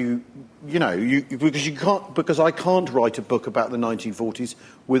because I can't write a book about the 1940s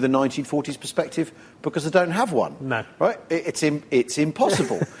with a 1940s perspective because I don't have one. No. Right? It's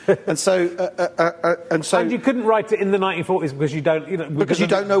impossible. and you couldn't write it in the 1940s because you don't, because you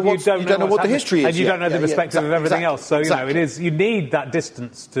don't know what the history is, and you don't know the perspective of everything else. So it is. You need that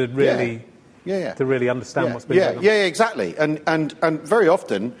distance to really, to really understand what's been going on. Yeah, exactly. And very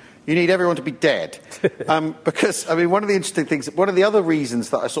often you need everyone to be dead. Because, I mean, one of the interesting things, one of the other reasons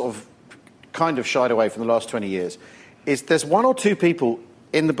that I sort of kind of shied away from the last 20 years is there's one or two people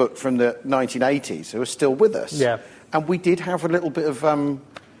in the book from the 1980s who are still with us. Yeah. And we did have a little bit of, you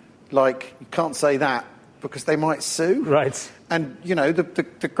can't say that because they might sue. Right. And,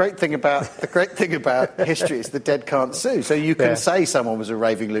 the great thing about history is the dead can't sue. So you can say someone was a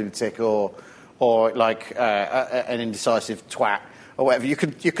raving lunatic or like an indecisive twat, or whatever. You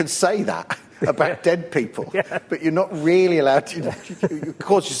can say that about dead people, but you're not really allowed to. You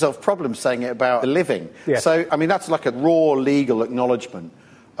cause yourself problems saying it about the living. Yeah. So, I mean, that's like a raw legal acknowledgement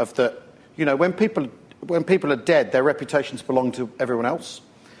of that. When people are dead, their reputations belong to everyone else.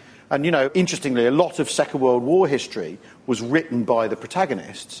 And interestingly, a lot of Second World War history was written by the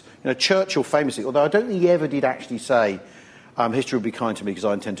protagonists. Churchill famously, although I don't think he ever did actually say, "History will be kind to me because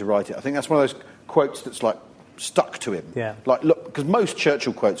I intend to write it." I think that's one of those quotes that's like stuck to him. Yeah. Like, look, because most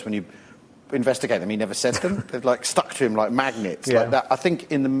Churchill quotes, when you investigate them, he never said them. They've like stuck to him like magnets, like that. I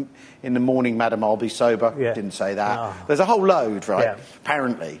think in the morning, Madam, I'll be sober. Didn't say that. Oh. There's a whole load, right? Yeah.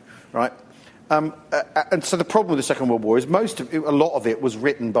 Apparently, right. And so the problem with the Second World War is a lot of it was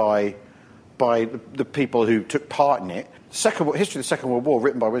written by the people who took part in it. History of the Second World War,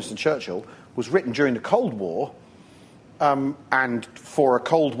 written by Winston Churchill, was written during the Cold War. And for a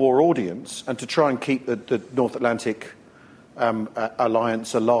Cold War audience, and to try and keep the North Atlantic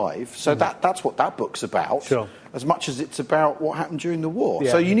alliance alive. So that's what that book's about, as much as it's about what happened during the war.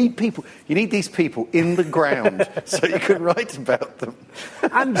 Yeah. So you need these people in the ground so you can write about them.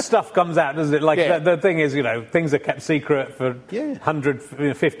 And stuff comes out, doesn't it? Like the thing is, things are kept secret for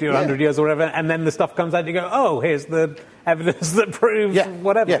 150 or 100 years or whatever, and then the stuff comes out and you go, oh, here's the evidence that proves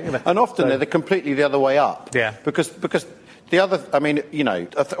whatever. Yeah. And often they're completely the other way up. Yeah. Because the other, I mean, I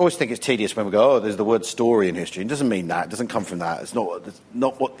always think it's tedious when we go, there's the word story in history. It doesn't mean that. It doesn't come from that. That's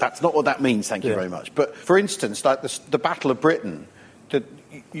not what that means, thank you very much. But, for instance, like the Battle of Britain,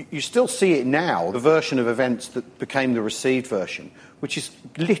 you still see it now, the version of events that became the received version, which is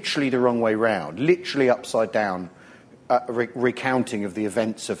literally the wrong way round, literally upside down recounting of the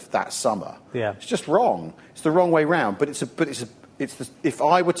events of that summer. Yeah. It's just wrong. It's the wrong way round. But if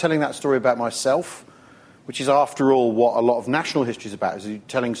I were telling that story about myself, which is, after all, what a lot of national history is about, is you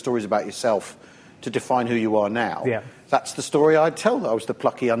telling stories about yourself to define who you are now. Yeah. That's the story I'd tell. I was the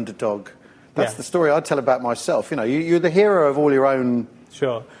plucky underdog. That's the story I'd tell about myself. You're the hero of all your own.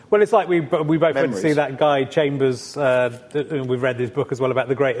 Sure. Well, it's like we both went to see that guy Chambers. We've read his book as well about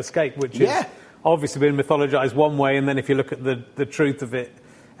The Great Escape, which has obviously been mythologized one way, and then if you look at the truth of it,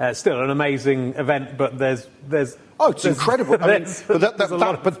 still an amazing event. But there's it's incredible. I mean,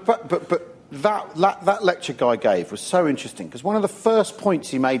 That lecture Guy gave was so interesting, because one of the first points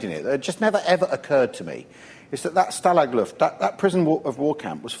he made in it that just never ever occurred to me is that Stalag Luft, that prison of war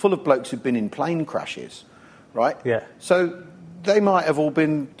camp, was full of blokes who'd been in plane crashes, right? Yeah. So they might have all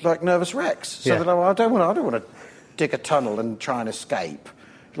been like nervous wrecks. So they're like, I don't want to dig a tunnel and try and escape.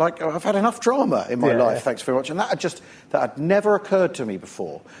 Like, I've had enough drama in my life, thanks very much. And that had never occurred to me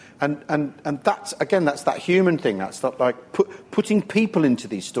before. And that's, again, that's that human thing. That's that, like, putting people into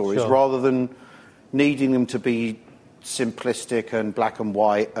these stories rather than needing them to be simplistic and black and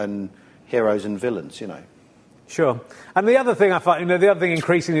white and heroes and villains, you know. Sure. And the other thing I find, the other thing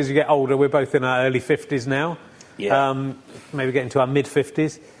increasingly as you get older, we're both in our early 50s now. Yeah. Maybe getting to our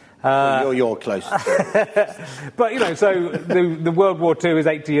mid-50s. Well, you're close. But, so the World War II is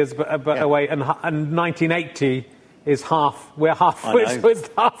 80 years away, and 1980 is we're halfway, so it's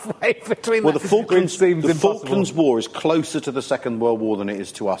halfway between the Falklands War is closer to the Second World War than it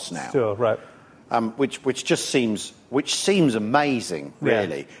is to us now. Sure, right. Which seems amazing,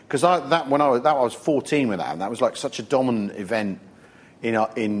 really, because I was 14 with that, and that was like such a dominant event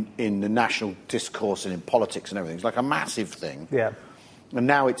in the national discourse and in politics and everything. It's like a massive thing. Yeah. And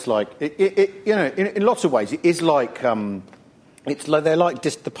now it's like in lots of ways it is like it's like they're like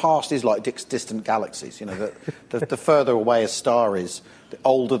the past is like distant galaxies. The further away a star is, the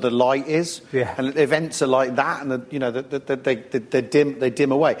older the light is. Yeah. And events are like that, and they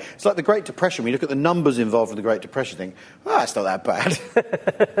dim away. It's like the Great Depression. When you look at the numbers involved in the Great Depression, you think, it's not that bad.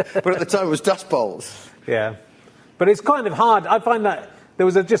 But at the time, it was dust bowls. Yeah. But it's kind of hard. I find that there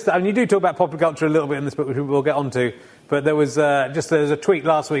was you do talk about popular culture a little bit in this book, which we'll get onto. But there was a tweet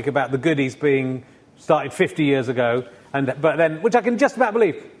last week about the Goodies being started 50 years ago, but then, which I can just about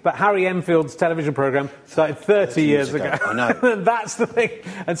believe, but Harry Enfield's television programme started 30 years ago. I know. That's the thing.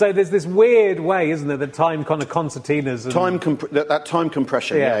 And so there's this weird way, isn't there, that time kind of concertinas. That time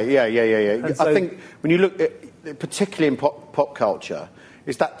compression, yeah. So, I think when you look at, particularly in pop culture,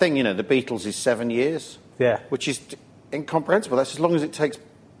 is that thing, the Beatles is 7 years. Yeah. Which is incomprehensible. That's as long as it takes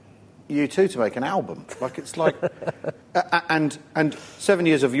U2 to make an album. Like, it's like... and 7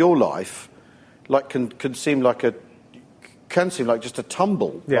 years of your life, like, can seem like just a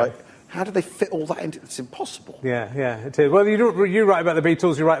tumble. Yeah. Like, how do they fit all that into... It's impossible. Yeah, it is. Well, you write about the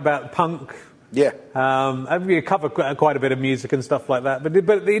Beatles, you write about punk. Yeah. You cover quite a bit of music and stuff like that. But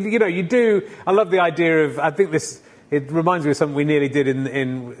you do... I love the idea of... I think this... It reminds me of something we nearly did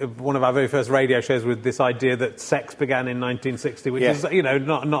in one of our very first radio shows, with this idea that sex began in 1960, which is,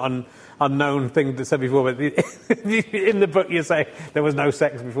 not an unknown thing to say before. But in the book you say there was no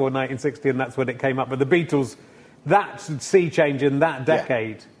sex before 1960, and that's when it came up. But the Beatles, that sea change in that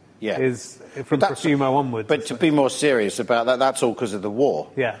decade is from Profumo onwards. But to be more serious about that, that's all because of the war.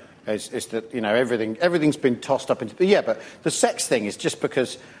 Yeah. It's that, everything's been tossed up into... But the sex thing is just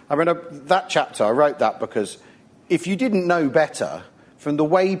because... that chapter, I wrote that because... If you didn't know better, from the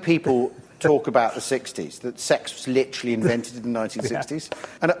way people talk about the 60s, that sex was literally invented in the 1960s. Yeah.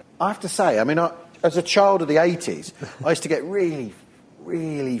 And I have to say, as a child of the 80s, I used to get really,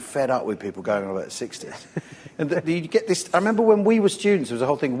 really fed up with people going on about the 60s. And you get this... I remember when we were students, there was a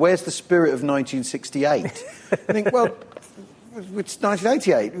whole thing, where's the spirit of 1968? I think, well, it's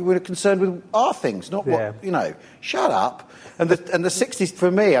 1988. We were concerned with our things, not what, shut up. And the 60s,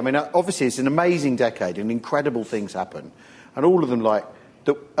 for me, obviously it's an amazing decade and incredible things happen. And all of them,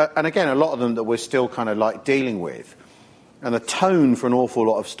 and again, a lot of them that we're still kind of like dealing with. And the tone for an awful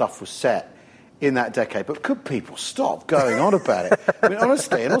lot of stuff was set in that decade. But could people stop going on about it?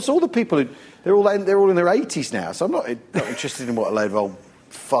 Honestly, and also all the people, they're all in their 80s now, so I'm not interested in what a load of old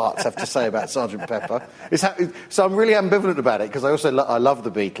farts have to say about Sgt. Pepper. So I'm really ambivalent about it, because I also I love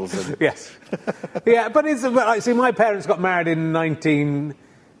the Beatles. Yes. Yeah, but my parents got married in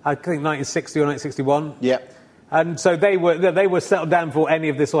 1960 or 1961. Yeah. And so they were settled down before any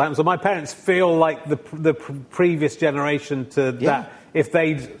of this all happened. So my parents feel like the previous generation to that. If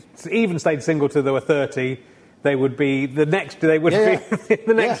they'd even stayed single till they were 30, they would be the next. They would be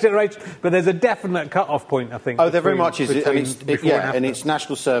the next generation. But there's a definite cut-off point, I think. Oh, there very much is. And it's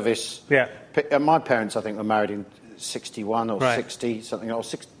national service. Yeah. My parents, I think, were married in 61 or 60, something, or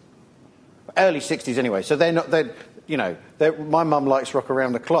 60, early 60s anyway. So they're not. My mum likes Rock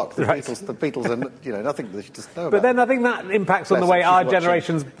Around the Clock. The Beatles are, nothing they should just know about. But then I think that impacts on the way our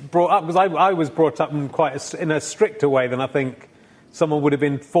generation's brought up, because I was brought up in a stricter way than I think someone would have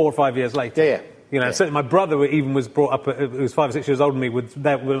been 4 or 5 years later. Yeah. Certainly my brother even was brought up, who was 5 or 6 years older than me,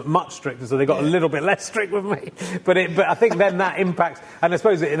 they were much stricter, so they got a little bit less strict with me. But I think then that impacts, and I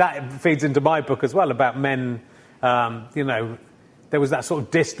suppose that feeds into my book as well, about men, there was that sort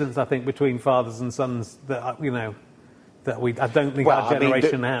of distance, I think, between fathers and sons that, I don't think our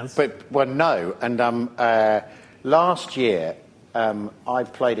generation has. No. And last year, I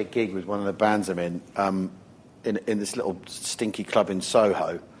played a gig with one of the bands I'm in this little stinky club in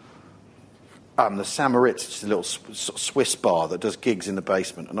Soho. The Samaritz, it's a little Swiss bar that does gigs in the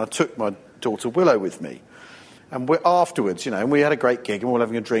basement. And I took my daughter Willow with me. And we're afterwards, you know, and we had a great gig, and we were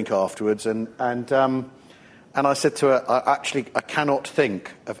having a drink afterwards, and I said to her, I cannot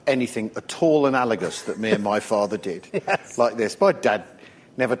think of anything at all analogous that me and my father did like this. My dad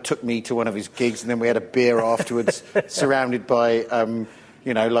never took me to one of his gigs, and then we had a beer afterwards, surrounded by,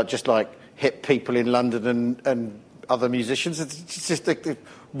 you know, like hip people in London and other musicians. It's just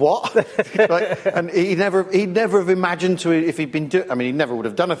what? And he'd never have imagined if he'd been doing. I mean, he never would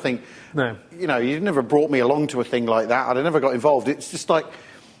have done a thing. No, you know, he never brought me along to a thing like that. I'd have never got involved. It's just like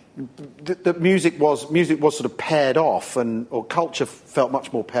the music was sort of paired off, or culture felt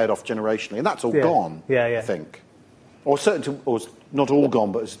much more paired off generationally, and that's all gone. I think, or not all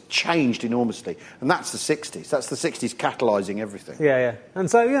gone, but it's changed enormously, and that's the '60s. That's the '60s catalysing everything. Yeah.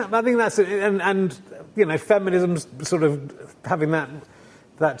 And so I think that's and you know, feminism's sort of having that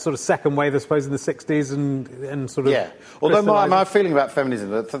sort of second wave, I suppose, in the '60s and sort of... Yeah. Although my feeling about feminism,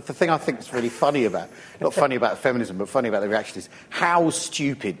 the thing I think is really funny about, not funny about feminism, but funny about the reaction is how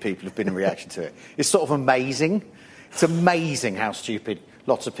stupid people have been in reaction to it. It's sort of amazing. It's amazing how stupid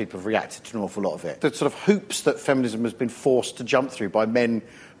lots of people have reacted to an awful lot of it. The sort of hoops that feminism has been forced to jump through by men,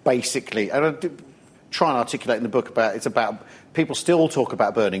 basically, and I try and articulate in the book it's about people still talk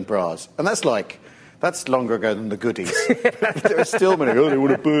about burning bras, and that's longer ago than the goodies. There are still many, they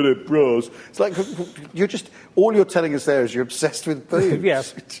want to burn their bras. It's like, all you're telling us there is you're obsessed with boobs.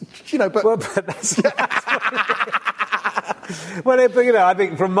 Yes. You know, but... Well, but that's... Well, you know, I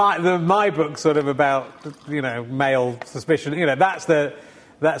think from my book sort of about, you know, male suspicion, you know, that's the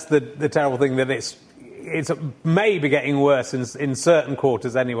terrible thing, that it's maybe getting worse in certain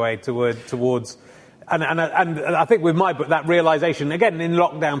quarters anyway towards... And I think with my book, that realisation, again, in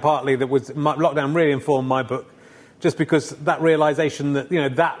lockdown partly, lockdown really informed my book, just because that realisation that, you know,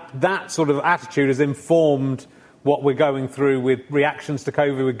 that sort of attitude has informed what we're going through with reactions to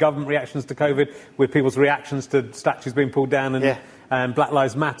COVID, with government reactions to COVID, with people's reactions to statues being pulled down and Black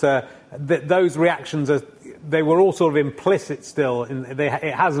Lives Matter. Those reactions, they were all sort of implicit still.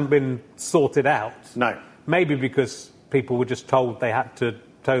 It hasn't been sorted out. No. Maybe because people were just told they had to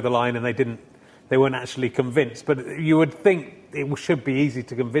toe the line and they weren't actually convinced. But you would think it should be easy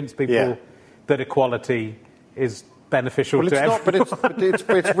to convince people that equality is beneficial to everyone. But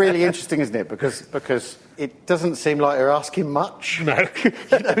it's really interesting, isn't it? Because it doesn't seem like they're asking much. No. You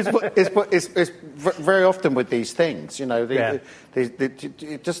know, it's very often with these things, you know,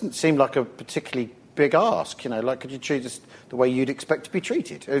 it doesn't seem like a particularly big ask, you know, like, could you treat us the way you'd expect to be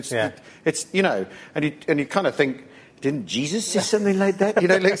treated? It's you know, and you kind of think, didn't Jesus say something like that? You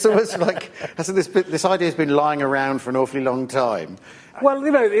know, like, it's almost like this idea has been lying around for an awfully long time. Well,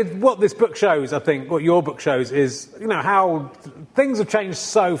 you know, what this book shows, I think, what your book shows is, you know, how things have changed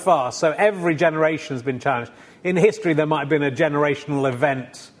so fast. So every generation has been challenged. In history, there might have been a generational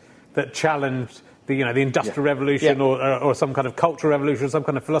event that challenged the Industrial Revolution or some kind of cultural revolution, or some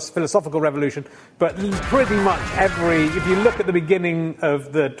kind of philosophical revolution. But pretty much if you look at the beginning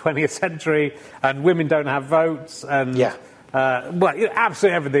of the 20th century, and women don't have votes, and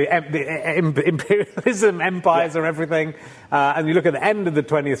absolutely everything, the imperialism, empires are everything, and you look at the end of the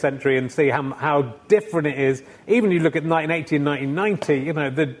 20th century and see how different it is. Even you look at 1980 and 1990, you know,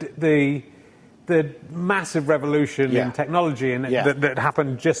 the massive revolution in technology that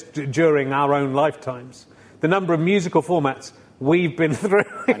happened just during our own lifetimes. The number of musical formats we've been through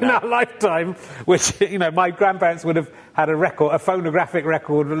in our lifetime, which, you know, my grandparents would have had a phonographic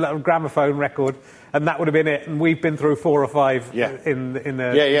record, a gramophone record, and that would have been it. And we've been through 4 or 5 in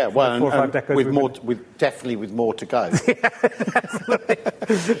the 4 or 5 decades. Definitely with more to go.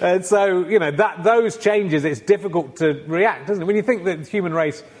 And so, you know, those changes, it's difficult to react, isn't it? When you think that the human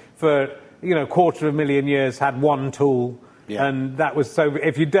race for, you know, 250,000 years had one tool, and that was so.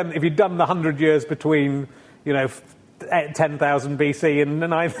 If you'd done the 100 years between, you know, 10,000 BC and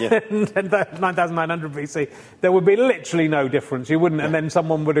 9,900 BC, there would be literally no difference. You wouldn't, and then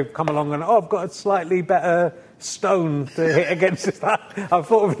someone would have come along and, I've got a slightly better stone to hit against this. I've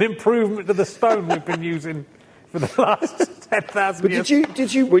thought of an improvement to the stone we've been using for the last 10,000 years. But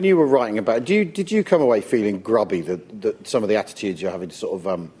did you, when you were writing about it, did you come away feeling grubby that some of the attitudes you're having to sort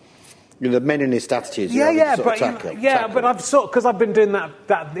of you know, the meninist attitudes you're having to sort of tackle? But I've because I've been doing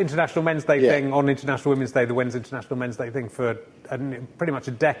that International Men's Day thing on International Women's Day, the Wednesday International Men's Day thing for pretty much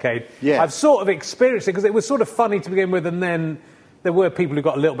a decade. Yeah. I've sort of experienced it because it was sort of funny to begin with, and then there were people who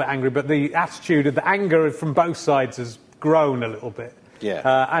got a little bit angry, but the attitude of the anger from both sides has grown a little bit.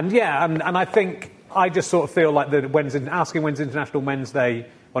 And I think I just sort of feel like asking when's International Men's Day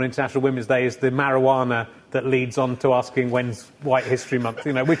on International Women's Day is the marijuana that leads on to asking when's White History Month.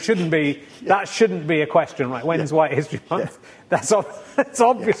 Which shouldn't be that shouldn't be a question, right? When's White History Month? That's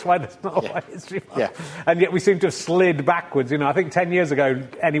obvious why there's not a White History Month. And yet we seem to have slid backwards. I think 10 years ago,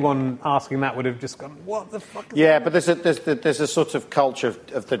 anyone asking that would have just gone, "What the fuck?" But there's a sort of culture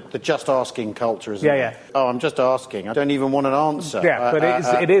of the just asking culture, isn't there? Oh, I'm just asking. I don't even want an answer.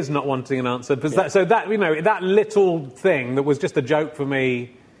 But it is not wanting an answer. That little thing that was just a joke for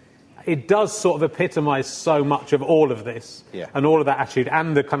me. It does sort of epitomise so much of all of this and all of that attitude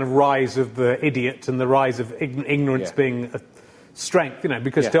and the kind of rise of the idiot and the rise of ignorance being a strength,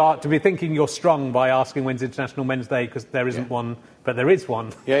 because to be thinking you're strong by asking when's International Men's Day because there isn't one, but there is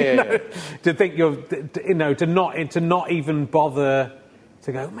one. To think to not even bother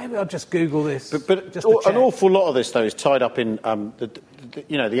to go, maybe I'll just Google this. But an awful lot of this, though, is tied up in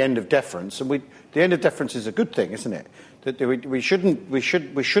the end of deference, and the end of deference is a good thing, isn't it? That we shouldn't be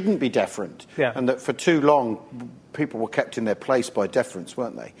deferent, and that for too long people were kept in their place by deference,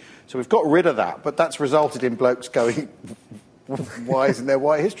 weren't they? So we've got rid of that, but that's resulted in blokes going, "Why isn't there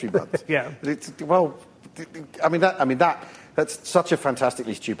White History Month?" That's such a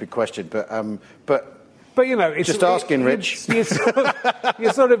fantastically stupid question, but it's just asking, Rich.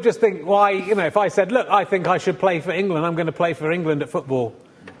 You sort of just think, why? If I said, "Look, I think I should play for England. I'm going to play for England at football."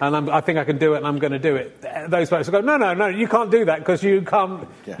 And I think I can do it, and I'm going to do it. Those folks will go, no, you can't do that because you can't.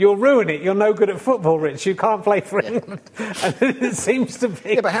 You'll ruin it. You're no good at football, Rich. You can't play for England. And it seems to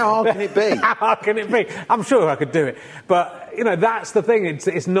be. Yeah, but how hard can it be? How hard can it be? I'm sure I could do it, but that's the thing.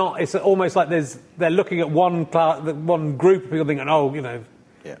 It's not. It's almost like they're looking at one group of people thinking,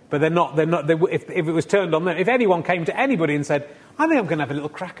 but they're not. If it was turned on them, if anyone came to anybody and said, "I think I'm going to have a little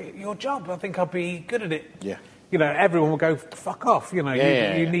crack at your job. I think I'll be good at it." Yeah. Everyone will go, "Fuck off." You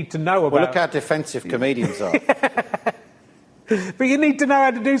need to know about... Well, look how defensive comedians are. But you need to know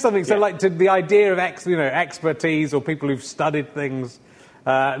how to do something. So, the idea of expertise or people who've studied things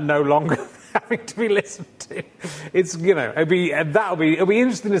no longer having to be listened to, it's, it'll be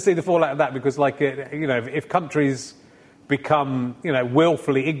interesting to see the fallout of that because, if countries become,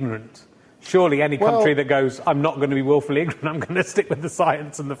 willfully ignorant... Surely any country that goes, "I'm not going to be willfully ignorant, I'm going to stick with the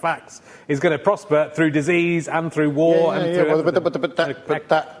science and the facts," is going to prosper through disease and through war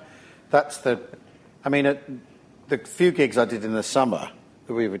that's the... I mean, the few gigs I did in the summer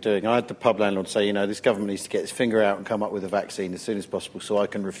that we were doing, I had the pub landlord say, this government needs to get its finger out and come up with a vaccine as soon as possible so I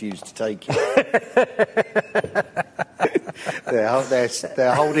can refuse to take it.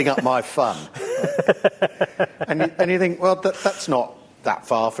 They're holding up my fun. And you think, well, that's not that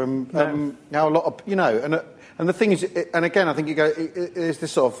far from how a lot of and the thing is, and again I think you go, there's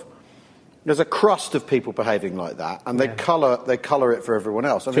this sort of, there's a crust of people behaving like that, and they colour it for everyone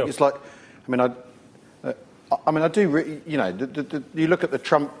else. I think it's like, I do, you look at the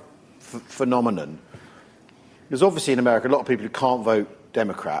Trump phenomenon. There's obviously in America a lot of people who can't vote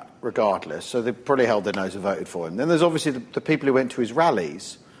Democrat regardless, so they probably held their nose and voted for him. Then there's obviously the people who went to his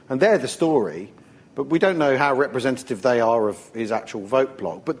rallies, and they're the story. But we don't know how representative they are of his actual vote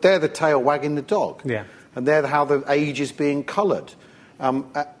bloc. But they're the tail wagging the dog. Yeah. And they're how the age is being coloured. And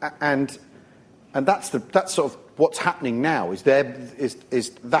that's sort of what's happening now, is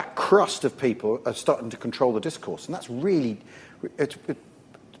that crust of people are starting to control the discourse. And that's really... It's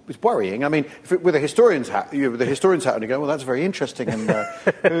worrying. I mean, with a historian's hat, and you go, "Well, that's very interesting, and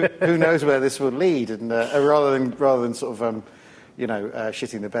who knows where this will lead?" And rather than sort of...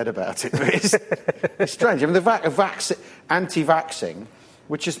 shitting the bed about it. It's strange. I mean, the anti-vaxxing,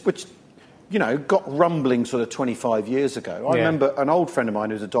 which got rumbling sort of 25 years ago. I remember an old friend of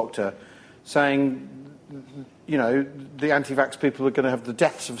mine who's a doctor saying, the anti-vax people are going to have the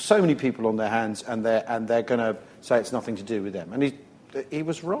deaths of so many people on their hands, and they're going to say it's nothing to do with them. And he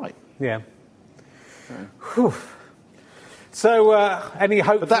was right. Yeah. Whew. So, any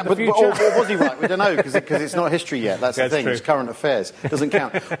hope for the future? Or was he right? We don't know, because it's not history yet. That's the thing. True. It's current affairs. It doesn't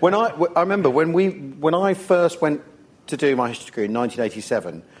count. I remember when I first went to do my history degree in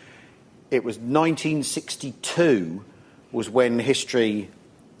 1987, it was 1962 was when history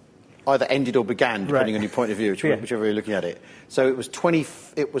either ended or began, depending on your point of view, whichever you're looking at it. So it was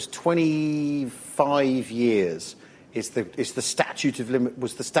 25 years. Is the statute of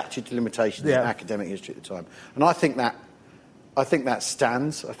limitations in academic history at the time, and I think that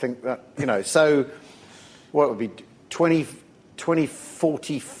stands. I think that, so what would be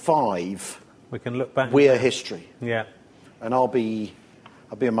 2045? We can look back. We're history. Yeah. And I'll be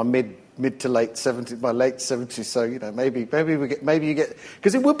in my mid to late 70s, my late 70s. So maybe you get,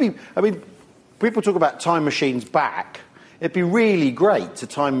 because it would be. I mean, people talk about time machines back. It'd be really great to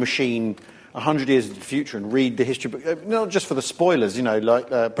time machine 100 years into the future and read the history book, not just for the spoilers,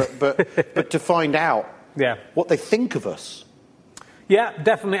 but to find out what they think of us. Yeah,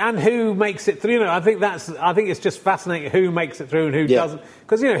 definitely, and who makes it through. I think it's just fascinating who makes it through and who doesn't.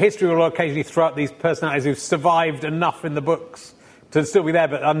 Because history will occasionally throw out these personalities who've survived enough in the books to still be there,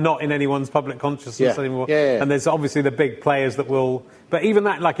 but are not in anyone's public consciousness anymore. Yeah. And there's obviously the big players that will. But even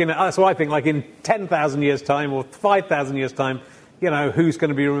that, that's what I think. Like in 10,000 years' time or 5,000 years' time, who's going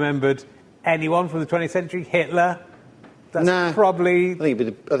to be remembered? Anyone from the 20th century? Hitler? That's probably. I think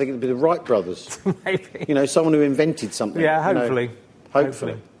it'd be the Wright brothers. Maybe. Someone who invented something. Yeah, hopefully.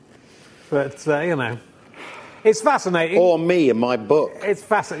 Hopefully. But, it's fascinating. Or me and my book. It's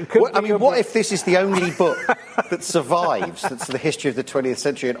fascinating. What if this is the only book that survives, that's the history of the 20th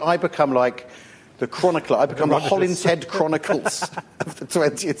century, and I become like the chronicler, I become the Hollinshead Chronicles of the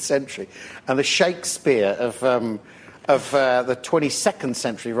 20th century, and the Shakespeare of the 22nd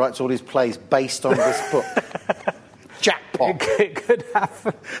century writes all his plays based on this book. Jackpot. It could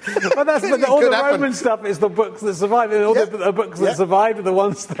happen. But that's all the Roman stuff is the books that survive. And all the books that survive are the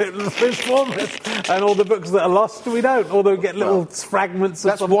ones that reform us. And all the books that are lost, we don't. Although we get little fragments of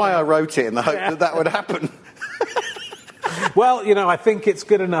That's something. why I wrote it, in the hope that would happen. Well, I think it's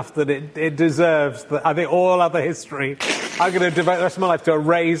good enough that it deserves that. I think all other history, I'm going to devote the rest of my life to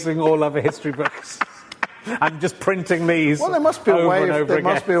erasing all other history books. I'm just printing these. Well, there must be a way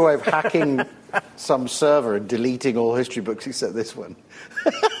of hacking some server and deleting all history books except this one.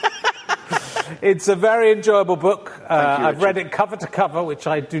 It's a very enjoyable book. I've Richard. read it cover to cover, which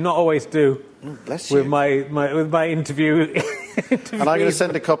I do not always do. Bless you. With my interview. And I'm going to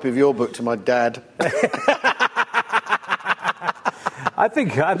send a copy of your book to my dad. I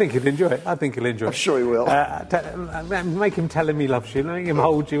think he'll enjoy it. I'm sure he will. Make him tell him he loves you. Make him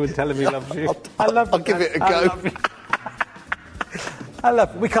hold you and tell him he loves you. I'll give it a go. I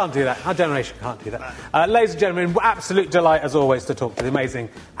love it. We can't do that. Our generation can't do that. Ladies and gentlemen, absolute delight as always to talk to the amazing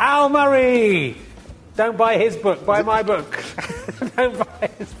Al Murray. Don't buy his book. Buy my book. Don't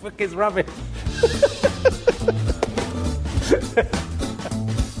buy his book. It's rubbish.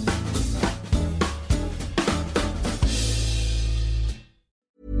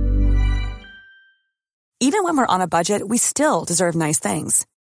 Even when we're on a budget, we still deserve nice things.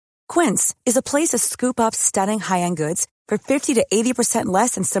 Quince is a place to scoop up stunning high-end goods for 50 to 80%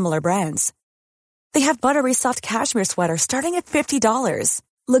 less than similar brands. They have buttery soft cashmere sweaters starting at $50,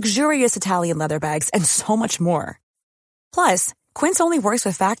 luxurious Italian leather bags, and so much more. Plus, Quince only works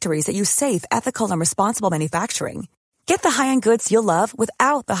with factories that use safe, ethical, and responsible manufacturing. Get the high-end goods you'll love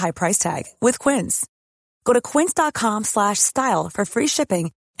without the high price tag with Quince. Go to quince.com/style for free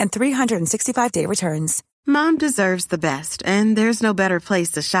shipping and 365-day returns. Mom deserves the best, and there's no better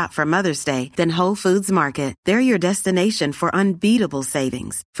place to shop for Mother's Day than Whole Foods Market. They're your destination for unbeatable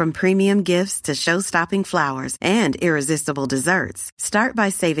savings, from premium gifts to show-stopping flowers and irresistible desserts. Start by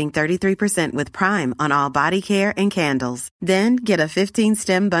saving 33% with Prime on all body care and candles. Then get a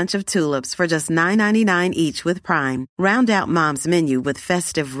 15-stem bunch of tulips for just $9.99 each with Prime. Round out Mom's menu with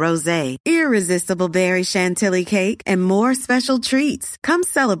festive rosé, irresistible berry chantilly cake, and more special treats. Come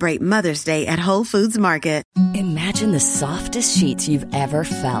celebrate Mother's Day at Whole Foods Market. Imagine the softest sheets you've ever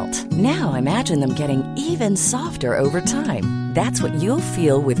felt. Now imagine them getting even softer over time. That's what you'll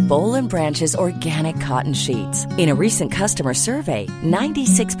feel with Boll & Branch's organic cotton sheets. In a recent customer survey,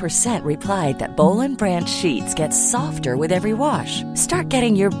 96% replied that Boll & Branch sheets get softer with every wash. Start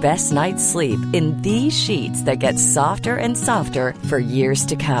getting your best night's sleep in these sheets that get softer and softer for years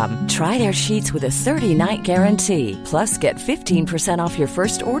to come. Try their sheets with a 30-night guarantee. Plus, get 15% off your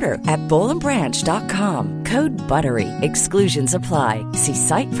first order at bollandbranch.com. Code BUTTERY. Exclusions apply. See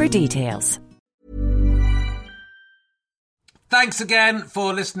site for details. Thanks again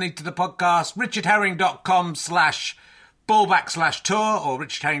for listening to the podcast. richardherring.com/ballback/tour or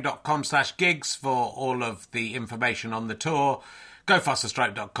richardherring.com/gigs for all of the information on the tour.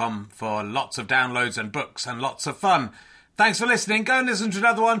 GoFasterStroke.com for lots of downloads and books and lots of fun. Thanks for listening. Go and listen to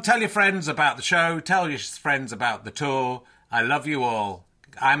another one. Tell your friends about the show. Tell your friends about the tour. I love you all.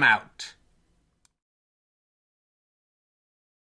 I'm out.